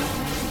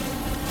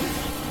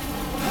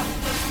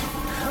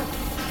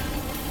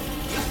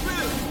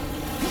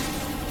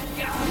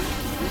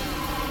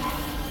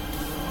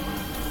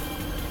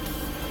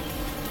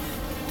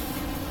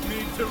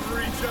 Need to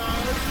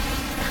recharge.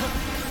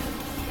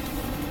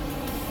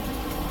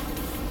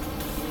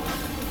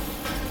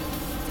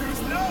 Too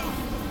slow.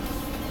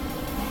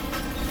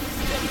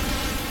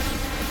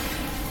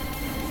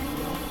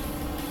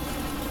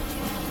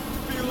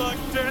 Feel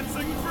like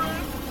dancing,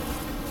 friend?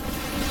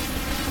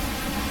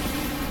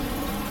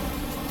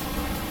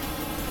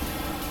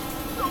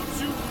 Don't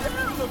you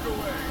dare look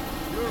away.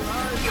 Your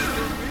eyes are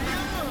for me.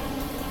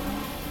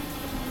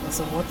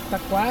 Nossa, a moto tá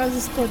quase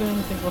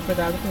estourando, tem que tomar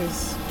cuidado com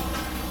isso.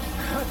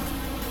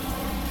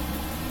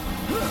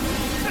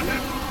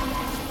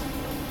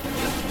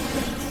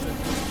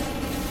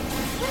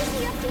 What is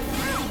he up to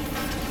now?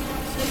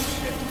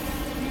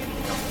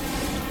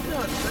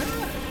 Not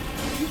bad.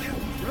 You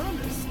have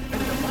promise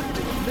and an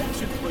abiding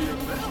affection for your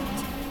belt.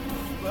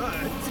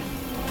 But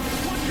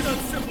one cannot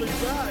simply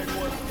ride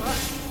one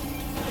bike.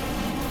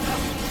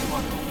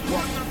 What a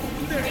wonderful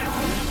thing!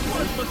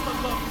 One must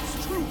unlock its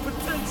true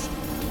potential.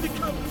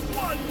 Become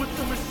one with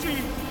the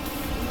machine.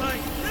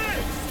 Like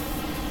this.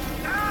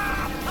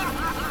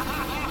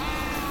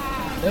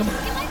 You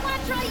might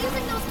want to try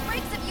using those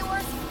brakes of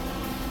yours.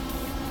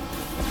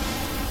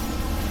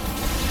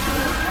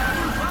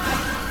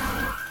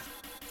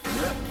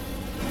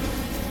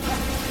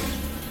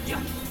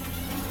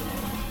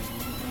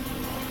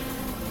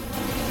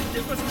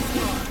 Give us a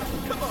smile.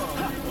 Come on,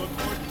 you look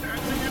more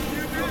dancing if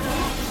you did.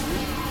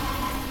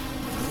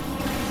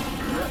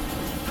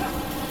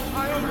 I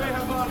only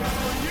have eyes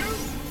for you.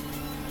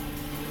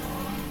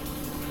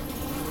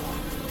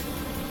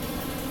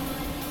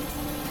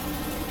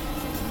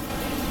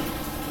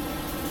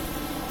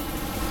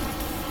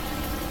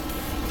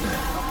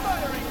 A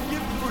fiery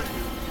gift for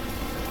you.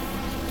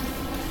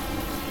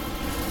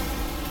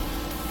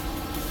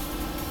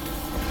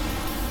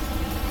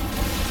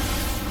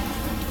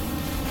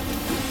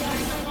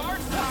 Guys on our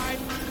side.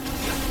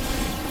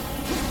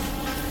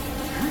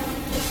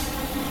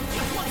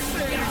 Let's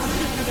say it's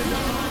shifted into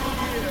high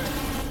gear.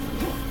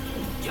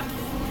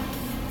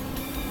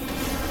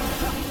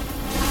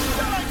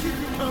 Shall I keep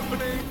you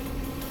company?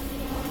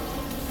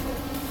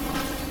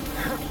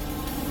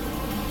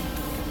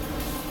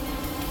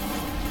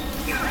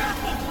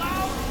 Careful,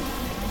 Cloud!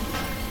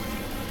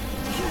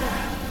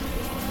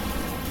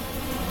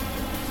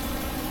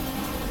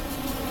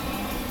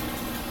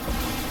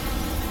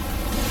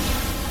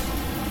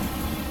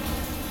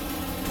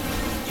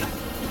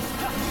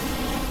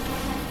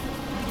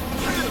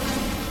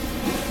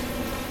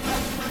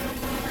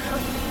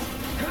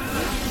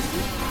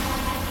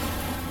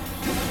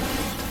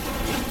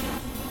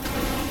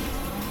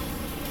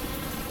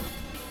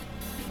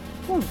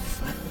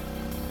 Ufa.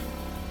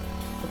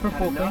 Foi por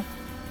pouco, hein?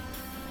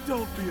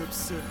 Don't be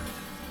absurd.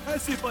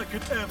 As if I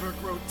could ever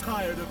grow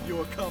tired of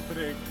your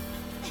company.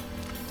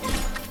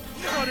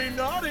 Naughty,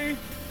 naughty!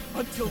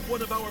 Until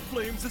one of our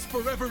flames is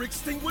forever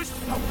extinguished,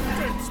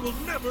 dance will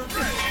never end!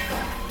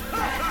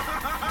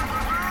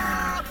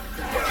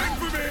 Burn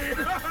for me!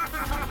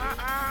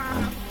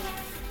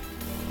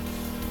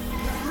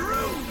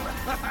 Rude!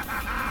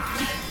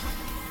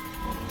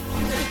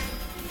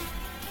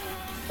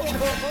 Oh,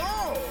 ho, ho!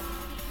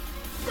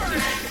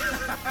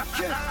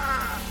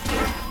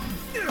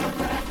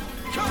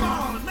 Come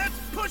on, let's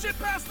push it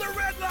past the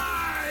red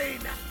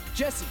line!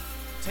 Jessie,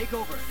 take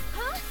over.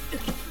 Huh?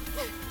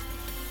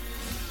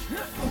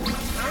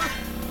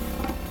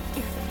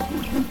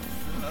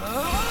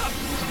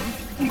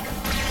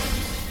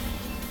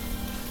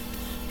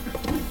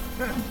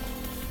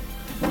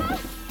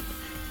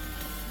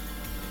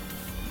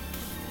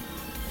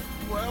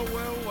 Well,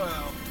 well,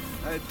 well.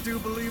 I do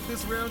believe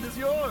this round is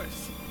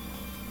yours.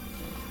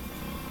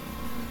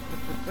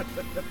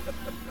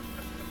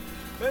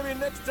 Maybe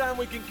next time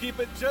we can keep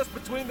it just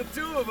between the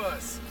two of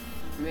us.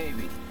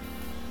 Maybe.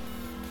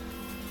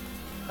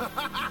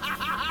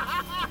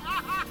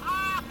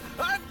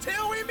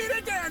 Until we meet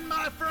again,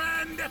 my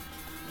friend!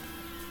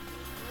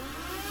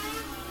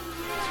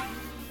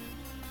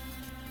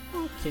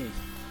 Ok.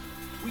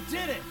 We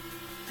did it!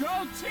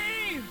 Go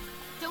team!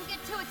 Don't get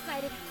too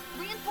excited.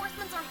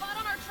 Reinforcements are hot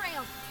on our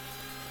trail.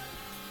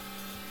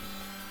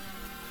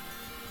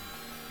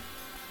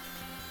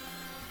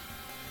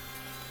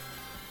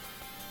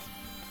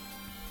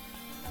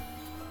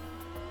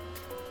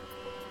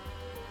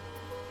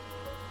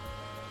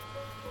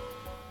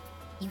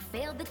 You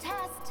failed the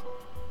test.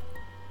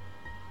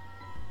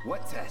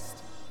 What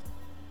test?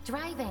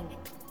 Driving.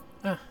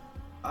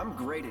 I'm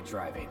great at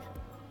driving.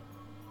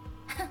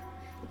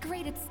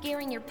 Great at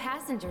scaring your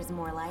passengers,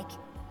 more like.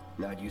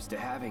 Not used to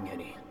having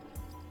any.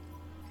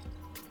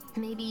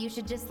 Maybe you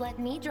should just let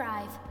me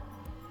drive.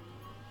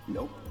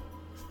 Nope.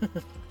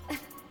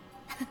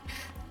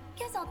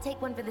 Guess I'll take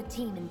one for the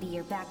team and be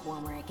your back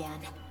warmer again.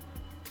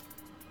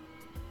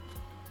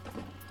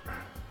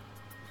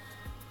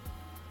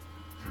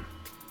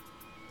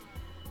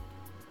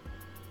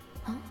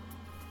 Huh?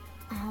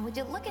 Oh, would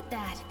you look at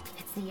that?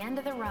 It's the end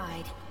of the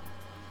ride.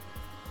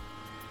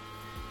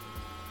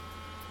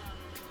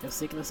 Eu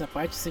sei que nessa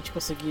parte, se a gente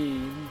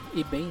conseguir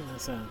ir bem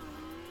nessa,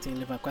 sem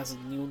levar quase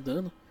nenhum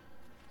dano,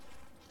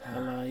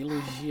 ela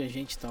elogia a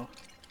gente e tal.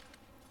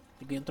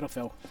 E ganha um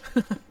troféu.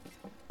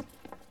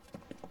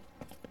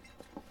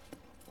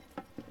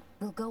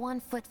 We'll go on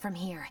foot from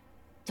here.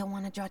 Don't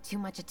want to draw too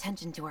much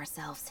attention to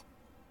ourselves.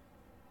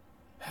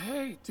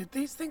 Hey, did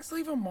these things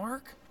leave a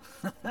mark?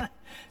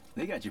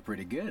 They got you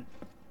pretty good.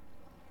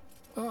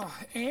 Ugh,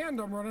 and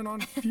I'm running on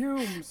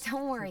fumes.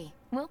 Don't worry,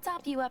 we'll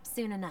top you up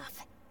soon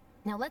enough.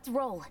 Now let's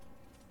roll.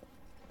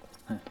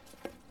 Tá,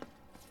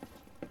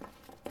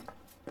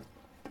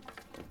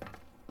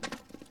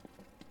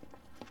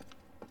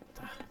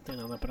 não tem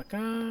nada pra cá.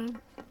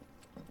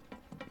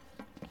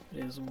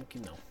 Presumo que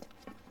não.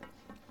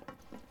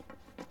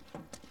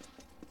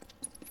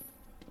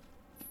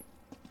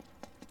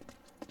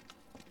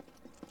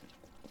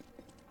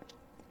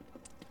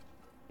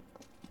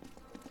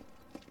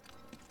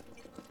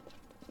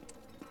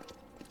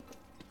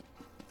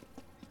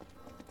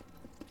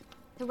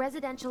 The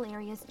residential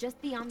area is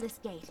just beyond this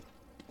gate.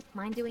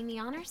 Mind doing the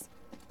honors?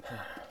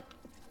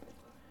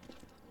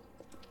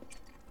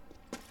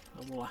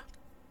 Vamos lá.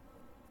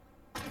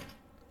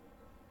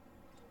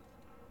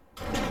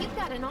 You've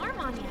got an arm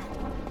on you.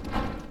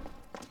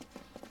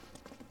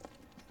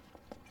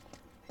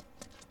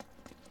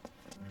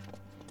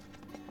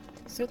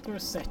 Setor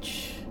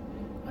 7.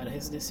 Área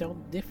residencial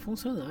de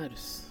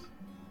funcionários.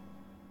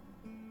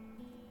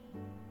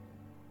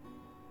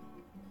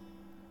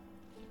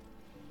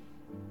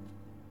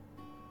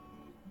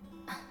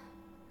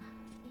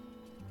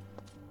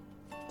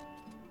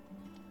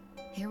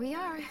 Here we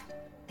are.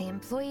 The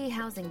Employee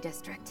Housing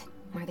District,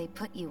 where they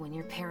put you when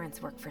your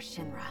parents work for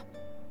Shinra.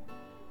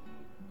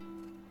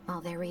 While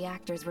their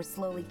reactors were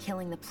slowly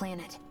killing the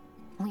planet,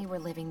 we were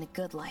living the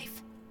good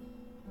life.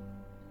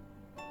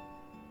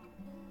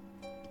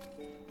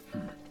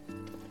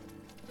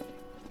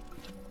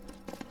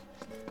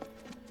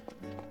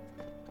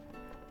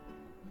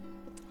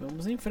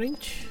 Vamos em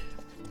frente.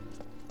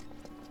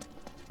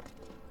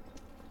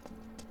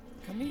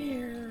 Come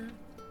here.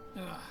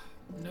 Ugh,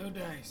 no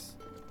dice.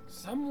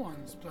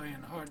 Someone's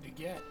playing hard to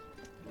get.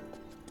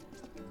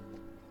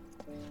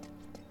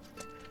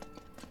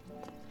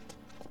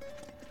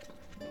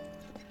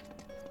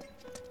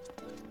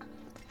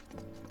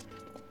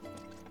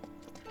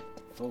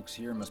 Folks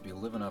here must be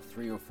living off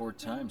 3 or 4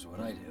 times what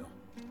I do.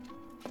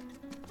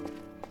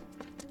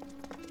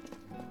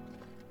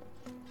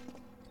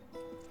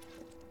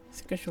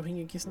 Esse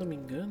cachorrinho aqui, se não me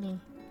engano,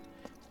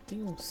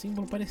 tem um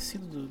símbolo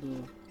parecido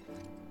do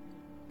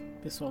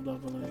pessoal do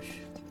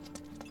Avalanche.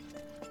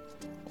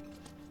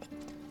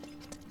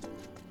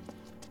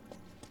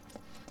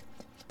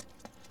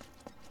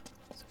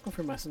 Só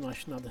confirmar se não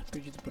acho nada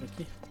perdido por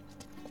aqui.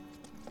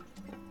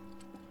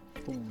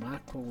 Tipo um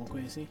maco, alguma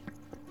coisa assim.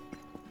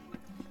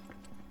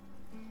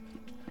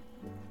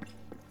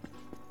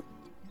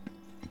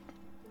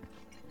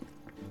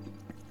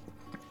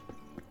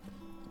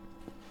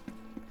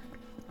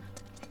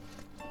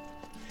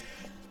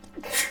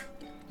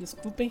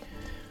 Desculpem.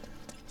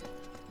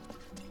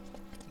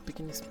 Um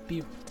pequeno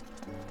espio.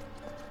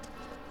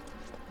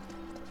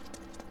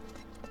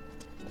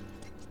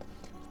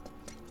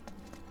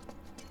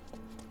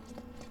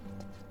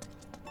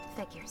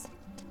 Figures.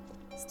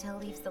 Still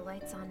leaves the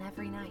lights on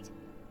every night.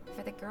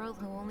 For the girl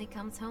who only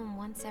comes home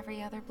once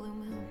every other blue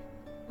moon.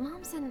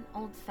 Mom's an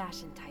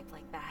old-fashioned type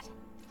like that.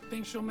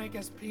 Think she'll make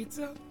us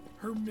pizza?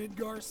 Her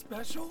Midgar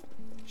special?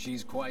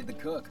 She's quite the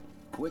cook.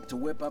 Quick to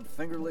whip up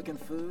finger-licking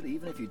food,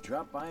 even if you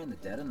drop by in the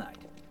dead of night.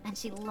 And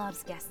she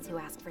loves guests who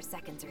ask for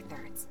seconds or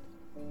thirds.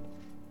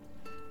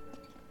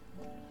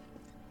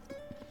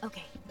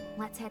 Okay,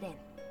 let's head in.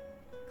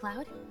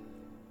 Cloud,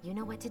 you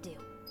know what to do.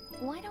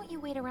 Why don't you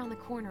wait around the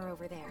corner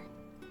over there?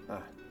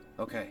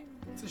 Okay.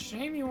 It's a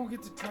shame you won't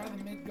get to try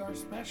the Midgar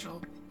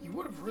special. You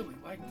would have really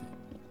liked it.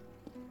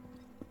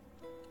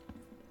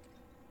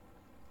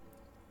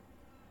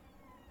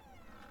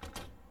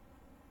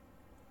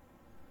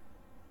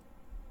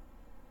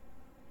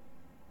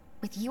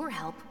 With your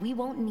help, we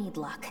won't need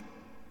luck.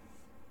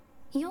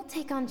 You'll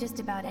take on just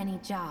about any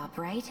job,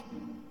 right?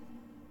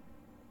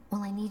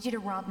 Well, I need you to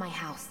rob my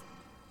house.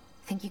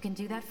 Think you can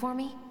do that for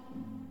me?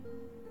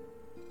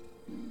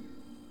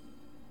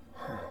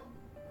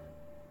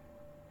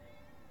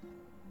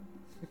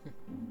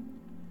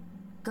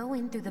 Go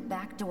in through the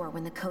back door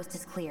when the coast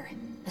is clear.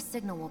 The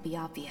signal will be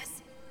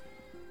obvious.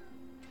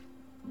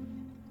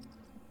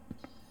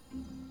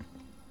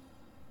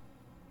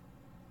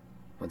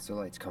 Once the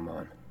lights come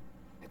on,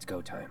 it's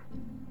go time.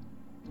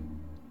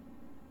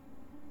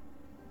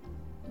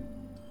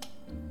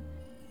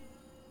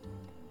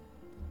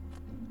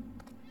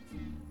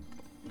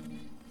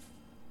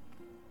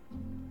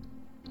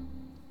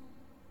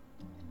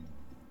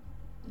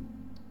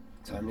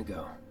 Time to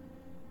go.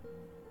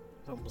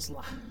 Vamos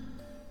lá.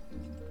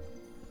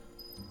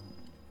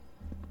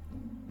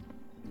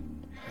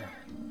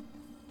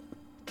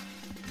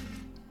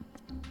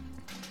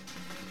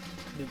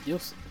 Meu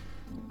Deus.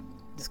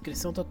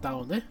 Descrição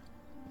total, né?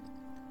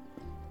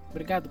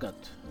 Obrigado,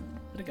 gato.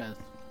 Obrigado.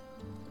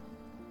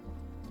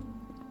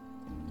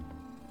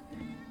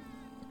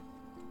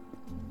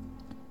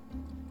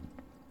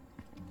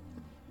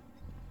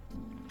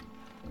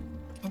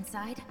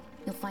 Inside,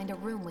 you'll find a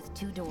room with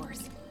 2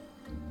 doors.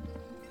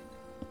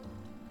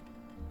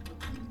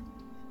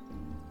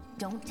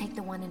 Don't take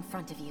the one in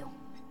front of you.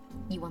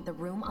 You want the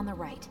room on the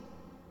right.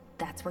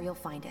 That's where you'll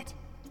find it.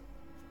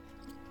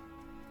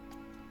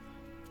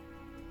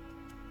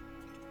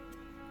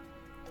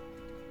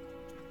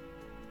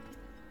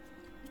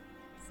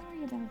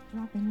 Sorry about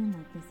dropping in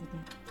like this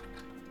again.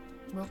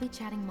 We'll be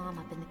chatting Mom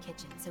up in the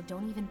kitchen, so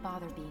don't even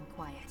bother being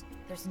quiet.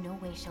 There's no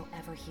way she'll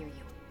ever hear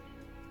you.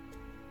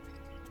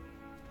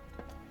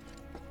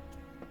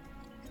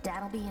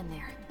 Dad'll be in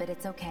there, but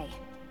it's okay.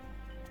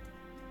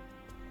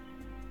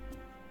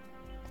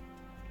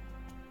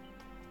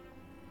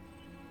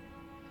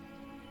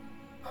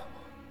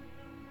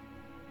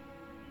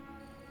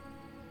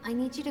 I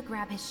need you to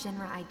grab his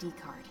Shinra ID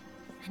card.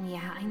 And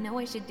yeah, I know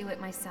I should do it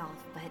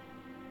myself,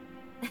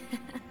 but...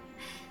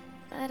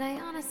 but I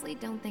honestly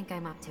don't think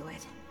I'm up to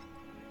it.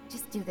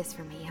 Just do this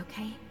for me,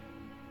 okay?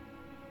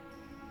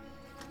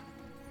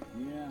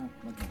 Yeah,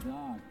 like a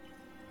dog.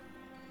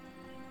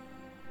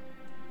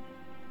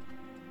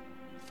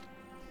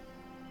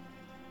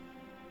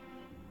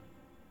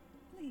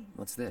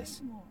 What's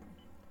this?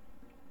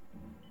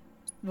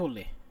 Vou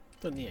ler.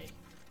 Tô nem aí.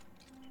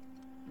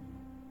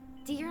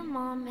 Dear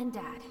Mom and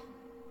Dad,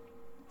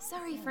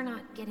 sorry for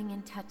not getting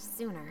in touch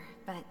sooner,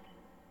 but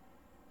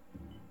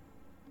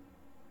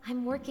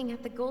I'm working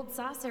at the Gold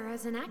Saucer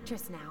as an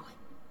actress now.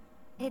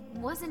 It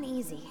wasn't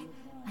easy,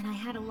 and I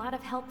had a lot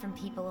of help from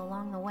people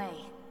along the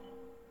way.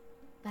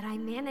 But I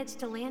managed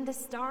to land a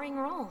starring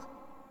role.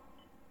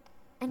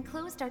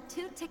 Enclosed are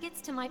 2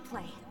 tickets to my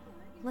play.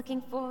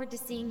 Looking forward to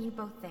seeing you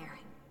both there.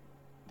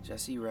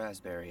 Jessie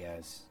Raspberry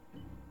as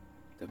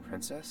the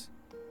princess?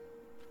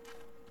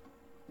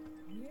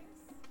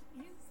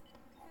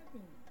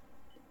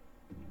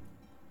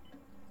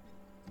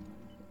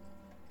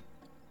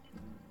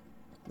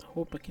 A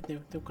roupa aqui tem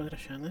um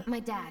contra-chá, né? My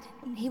dad,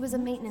 he was a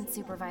maintenance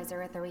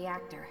supervisor at the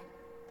reactor.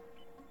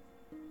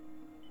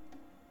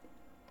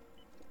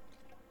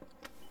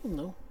 Ou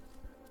não?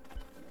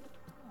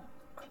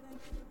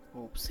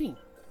 Ou sim.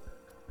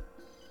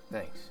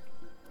 Thanks.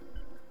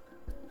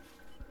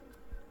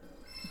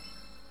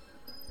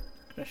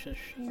 Crachá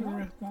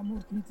Shinra. Got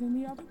more pizza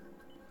in the oven?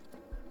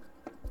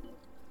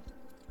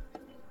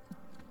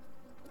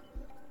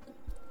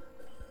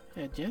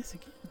 É a Jessie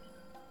aqui?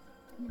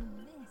 Now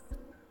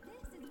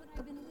this is what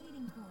I've been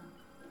waiting for.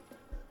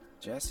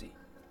 Jessie.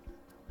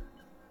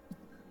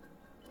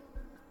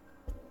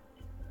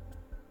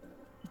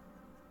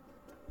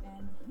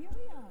 And here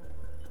we are.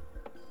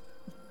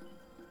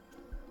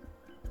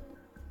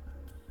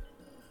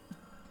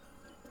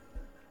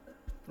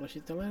 Eu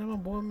achei que ela era uma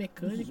boa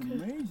mecânica.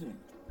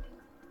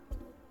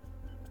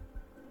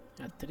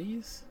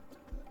 Atriz.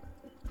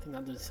 Tem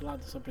nada desse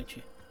lado só pra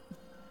gente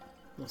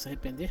não se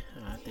arrepender?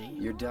 Ah, tem.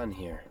 You're done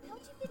here.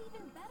 Don't you get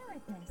even better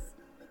at this?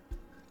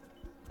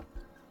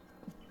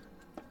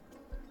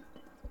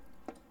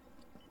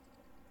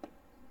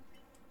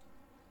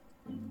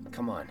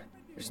 Come on.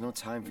 There's no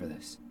time for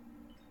this.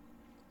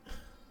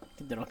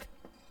 Que droga.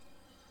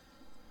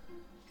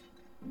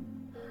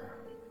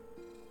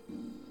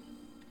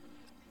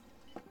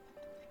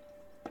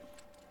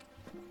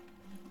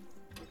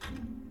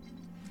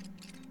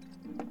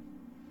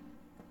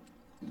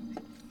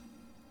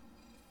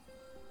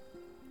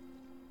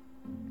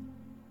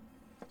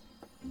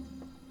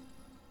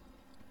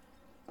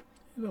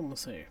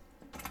 Vamos sair.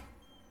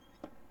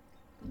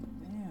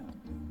 Damn,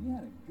 you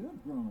had a good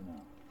growing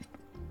up.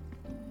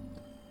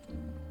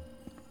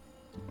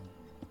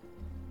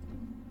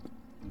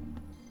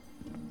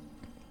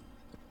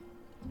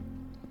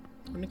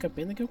 A única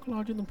pena é que o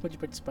Cláudio não pôde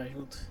participar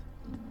junto.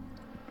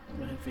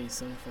 Uma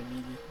refeição em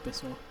família com o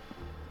pessoal.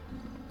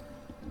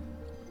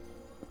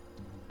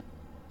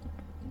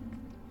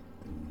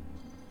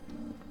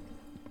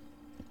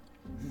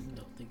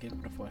 Não, tem que ir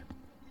pra fora.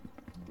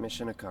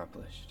 Mission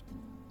accomplished.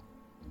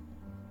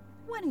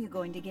 When are you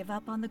going to give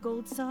up on the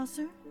Gold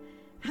Saucer?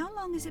 How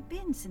long has it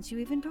been since you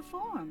even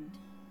performed?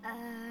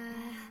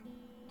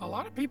 A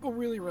lot of people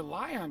really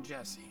rely on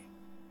Jessie.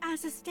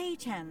 As a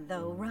stagehand,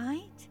 though,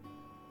 right?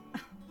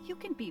 You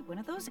can be one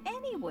of those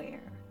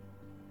anywhere.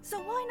 So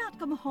why not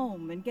come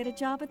home and get a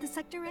job at the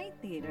Sector 8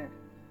 theater?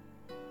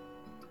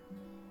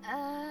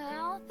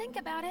 I'll think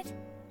about it.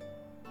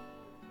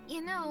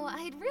 You know,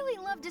 I'd really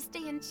love to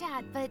stay and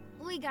chat, but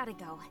we gotta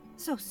go.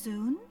 So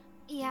soon?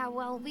 Yeah,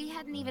 well, we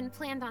hadn't even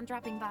planned on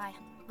dropping by.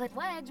 But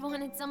Wedge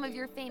wanted some of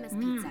your famous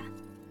pizza.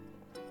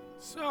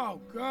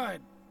 So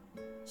good.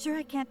 Sure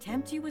I can't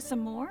tempt you with some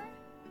more?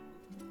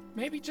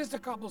 Maybe just a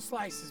couple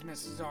slices,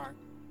 Mrs. R.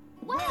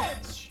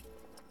 Wedge!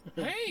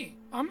 Hey,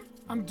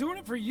 I'm doing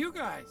it for you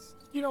guys.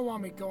 You don't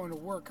want me going to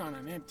work on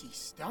an empty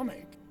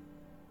stomach.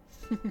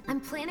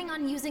 I'm planning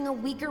on using a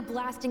weaker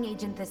blasting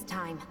agent this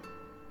time.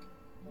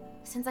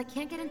 Since I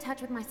can't get in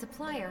touch with my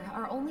supplier,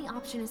 our only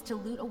option is to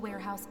loot a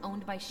warehouse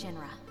owned by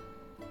Shinra.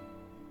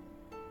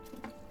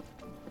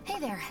 Hey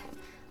there.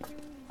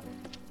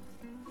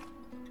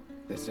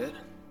 This it?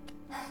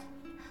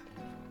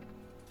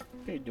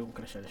 Perdeu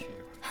crachá da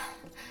Shinra.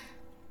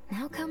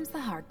 Now comes the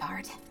hard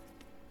part.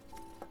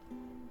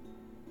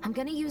 I'm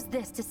gonna use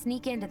this to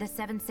sneak into the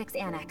 7-6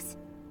 annex.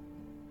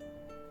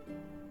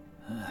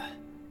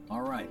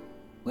 All right,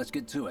 let's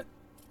get to it.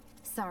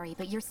 Sorry,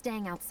 but you're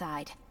staying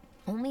outside.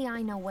 Only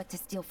I know what to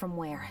steal from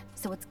where,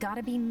 so it's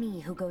gotta be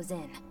me who goes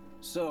in.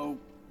 So,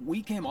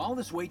 we came all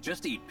this way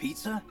just to eat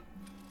pizza?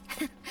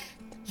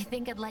 You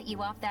think I'd let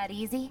you off that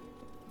easy?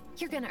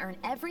 You're gonna earn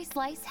every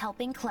slice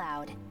helping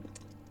Cloud.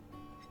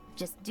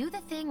 Just do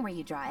the thing where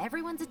you draw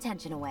everyone's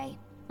attention away,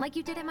 like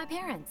you did at my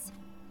parents'.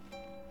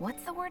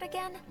 What's the word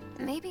again?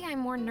 Maybe I'm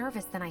more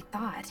nervous than I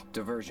thought.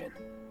 Diversion.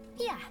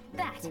 Yeah,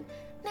 that.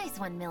 Nice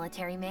one,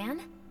 military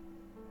man.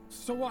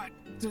 So what?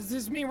 Does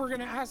this mean we're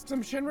gonna ask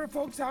some Shinra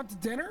folks out to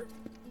dinner?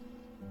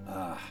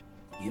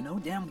 You know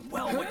damn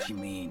well what she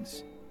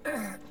means.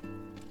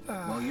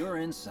 While you're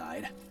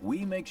inside,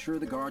 we make sure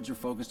the guards are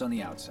focused on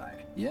the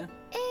outside, yeah?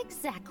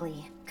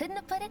 Exactly. Couldn't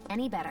have put it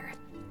any better.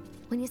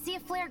 When you see a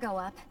flare go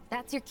up,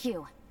 that's your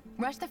cue.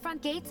 Rush the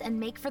front gates and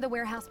make for the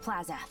warehouse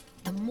plaza.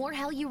 The more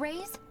hell you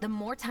raise, the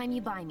more time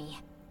you buy me.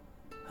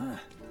 Huh.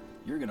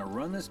 You're gonna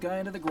run this guy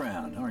into the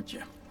ground, aren't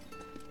you?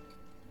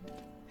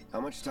 How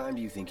much time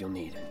do you think you'll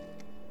need?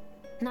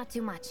 Not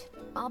too much.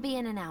 I'll be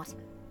in and out.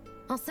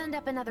 I'll send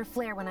up another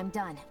flare when I'm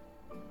done.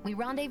 We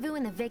rendezvous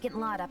in the vacant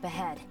lot up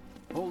ahead.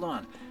 Hold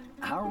on.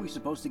 How are we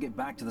supposed to get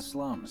back to the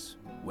slums?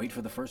 Wait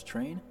for the first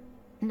train?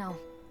 No.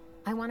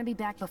 I want to be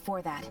back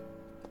before that.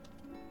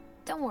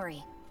 Don't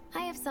worry.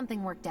 I have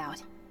something worked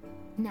out.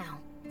 Now,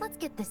 let's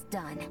get this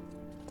done.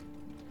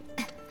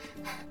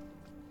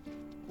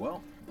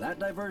 Well, that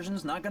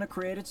diversion's not gonna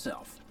create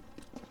itself.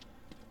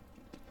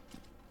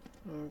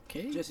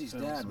 Ok. Jessie's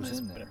dad was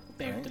in there,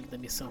 perto right? da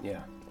missão.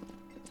 Yeah.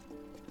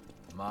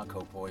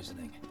 Mako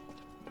poisoning.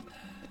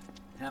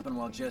 Happened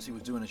while Jessie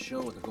was doing a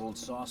show with the Gold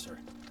Saucer.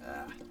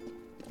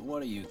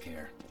 What do you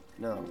care?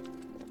 No.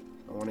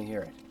 I want to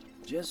hear it.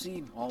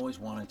 Jessie always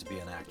wanted to be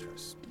an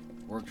actress.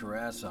 Worked her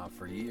ass off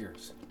for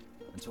years.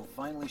 Until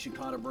finally she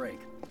caught a break.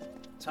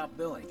 Top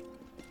billing.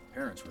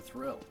 Parents were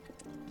thrilled.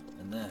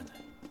 And then,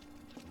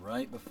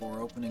 right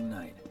before opening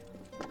night,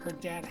 Her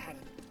dad had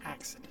an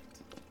accident.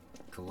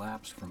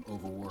 collapsed from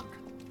overwork.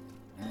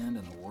 And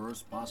in the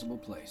worst possible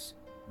place,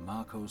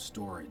 Mako's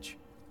storage.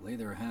 Lay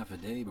there half a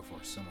day before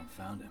someone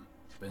found him.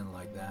 Been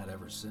like that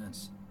ever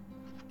since.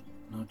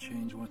 No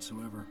change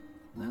whatsoever.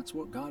 That's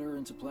what got her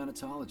into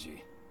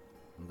planetology.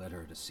 And led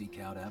her to seek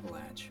out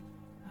Avalanche.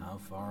 How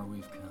far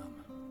we've come.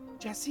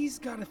 Jessie's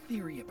got a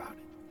theory about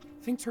it.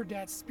 Thinks her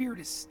dad's spirit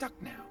is stuck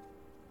now,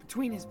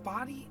 between his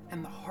body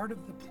and the heart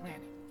of the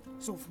planet.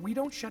 So if we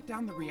don't shut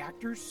down the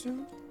reactors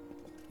soon...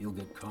 You'll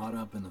get caught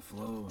up in the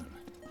flow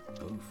and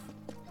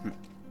poof.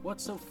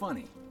 What's so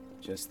funny?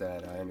 Just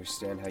that I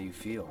understand how you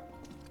feel.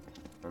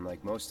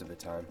 Unlike most of the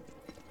time.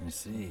 I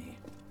see.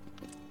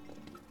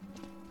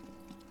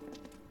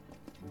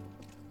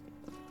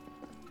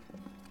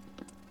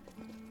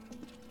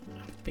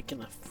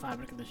 Pequena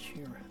fábrica da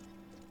Shinra.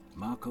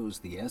 Mako's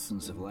the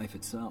essence of life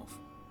itself.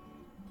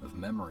 Of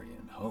memory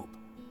and hope.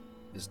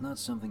 It's not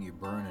something you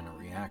burn in a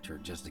reactor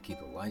just to keep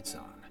the lights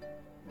on.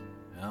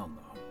 Hell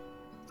no.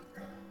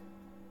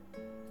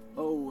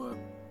 Oh,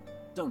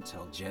 don't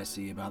tell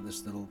Jessie about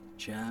this little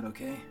chat,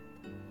 okay?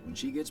 When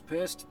she gets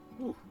pissed,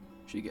 ooh,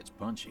 she gets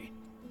punchy.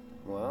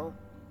 Well,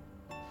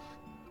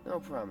 no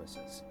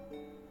promises.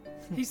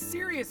 He's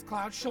serious,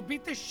 Cloud. She'll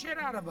beat the shit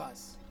out of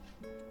us.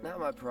 Not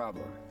my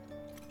problem.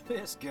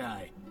 This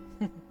guy.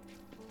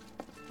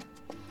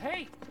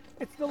 Hey,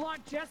 it's the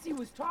lot Jessie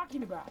was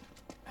talking about.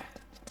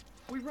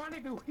 We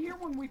rendezvous here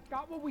when we've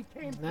got what we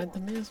came for. Nada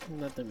mesmo,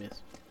 nada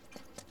mesmo.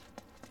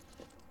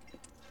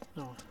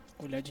 Ó,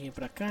 olhadinha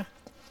pra cá.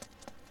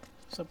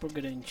 Só por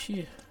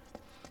garantir.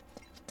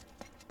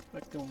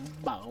 Vai ter um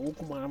baú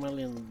com uma arma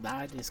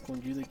lendária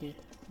escondida aqui.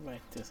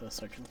 Vai ter essa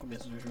sorte no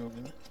começo do jogo,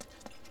 né?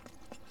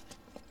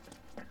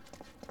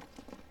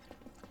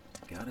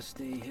 Gotta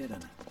stay hidden.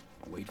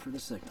 Wait for the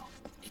signal.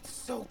 It's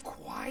so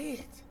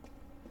quiet.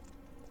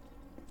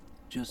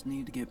 Just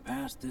need to get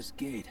past this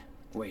gate.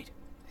 Wait.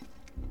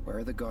 Where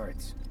are the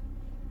guards?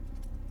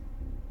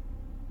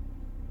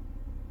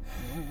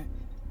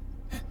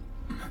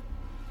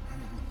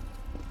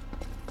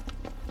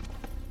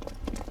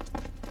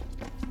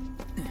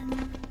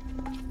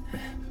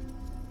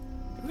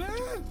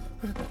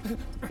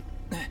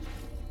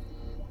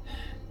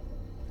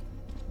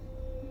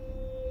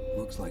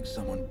 Looks like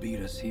someone beat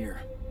us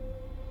here.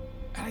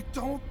 And I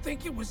don't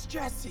think it was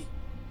Jessie.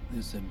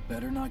 This had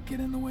better not get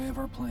in the way of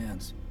our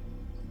plans.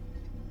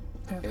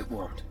 It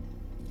won't.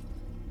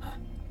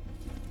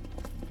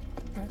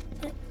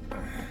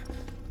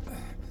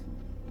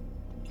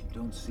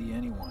 Don't see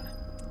anyone.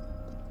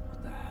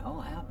 What the hell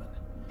happened?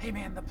 Hey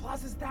man, the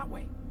plaza's that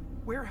way.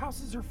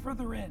 Warehouses are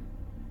further in.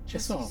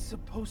 Pessoal, Jessie's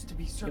supposed to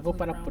be eu vou circling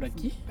parar around por from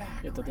aqui. the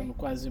back, Já tá dando right?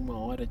 quase 1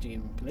 hora de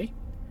gameplay.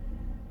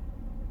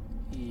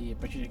 E a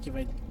partir daqui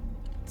vai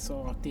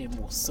só ter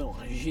emoção,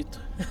 agito.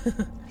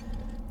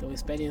 Então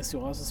esperem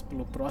ansiosos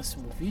pelo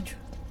próximo vídeo.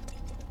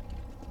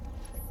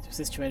 Se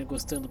vocês estiverem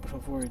gostando, por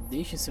favor,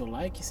 deixem seu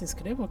like e se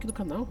inscrevam aqui no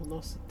canal.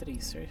 Nossa,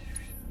 3,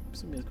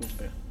 isso mesmo que eu vou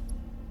pegar.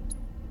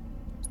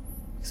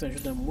 Isso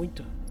ajuda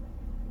muito,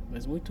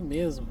 mas muito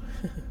mesmo.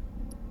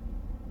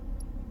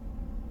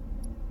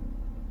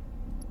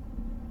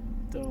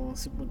 Então,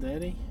 se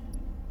puderem,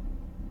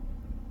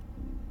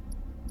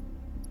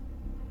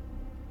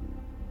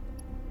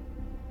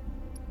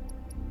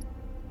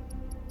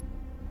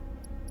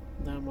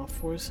 dá uma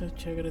força,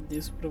 te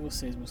agradeço pra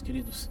vocês, meus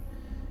queridos.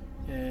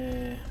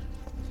 Deixa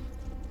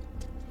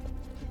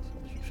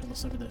a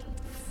nossa vida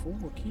full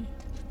aqui.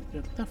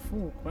 Já tá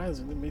full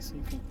quase, né? Mas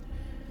enfim.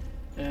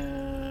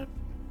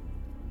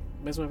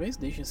 Mais uma vez,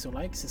 deixem seu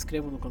like, se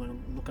inscrevam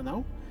no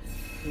canal.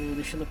 Tô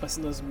deixando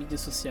passando as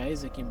mídias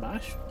sociais aqui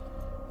embaixo.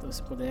 Então,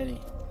 se puderem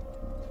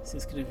se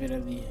inscrever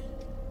ali,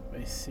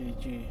 vai ser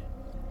de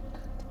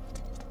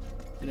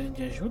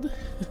grande ajuda.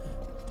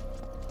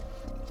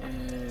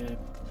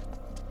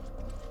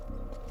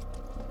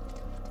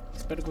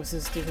 Espero que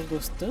vocês estejam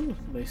gostando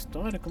da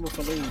história. Como eu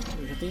falei,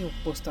 eu já tenho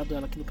postado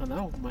ela aqui no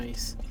canal,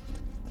 mas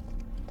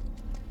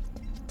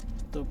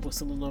estou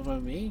postando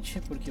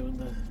novamente porque eu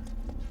ainda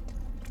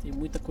tenho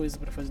muita coisa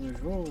para fazer no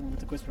jogo,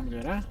 muita coisa para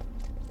melhorar.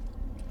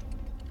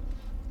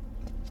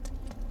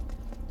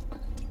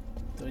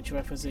 Então a gente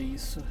vai fazer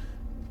isso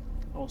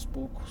aos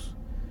poucos.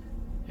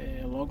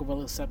 Logo vai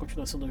lançar a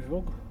continuação do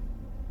jogo.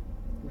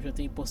 Eu já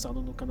tenho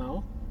postado no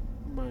canal,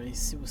 mas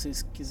se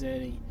vocês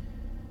quiserem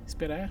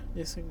esperar,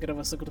 essa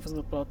gravação que eu tô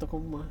fazendo atual tá com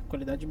uma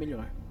qualidade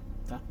melhor,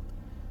 tá?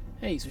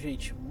 É isso,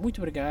 gente. Muito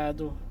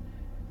obrigado.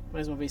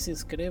 Mais uma vez, se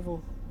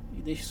inscrevam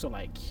e deixem seu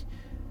like.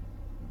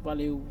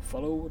 Valeu,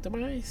 falou, até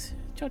mais.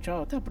 Tchau,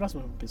 tchau. Até a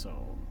próxima,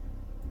 pessoal.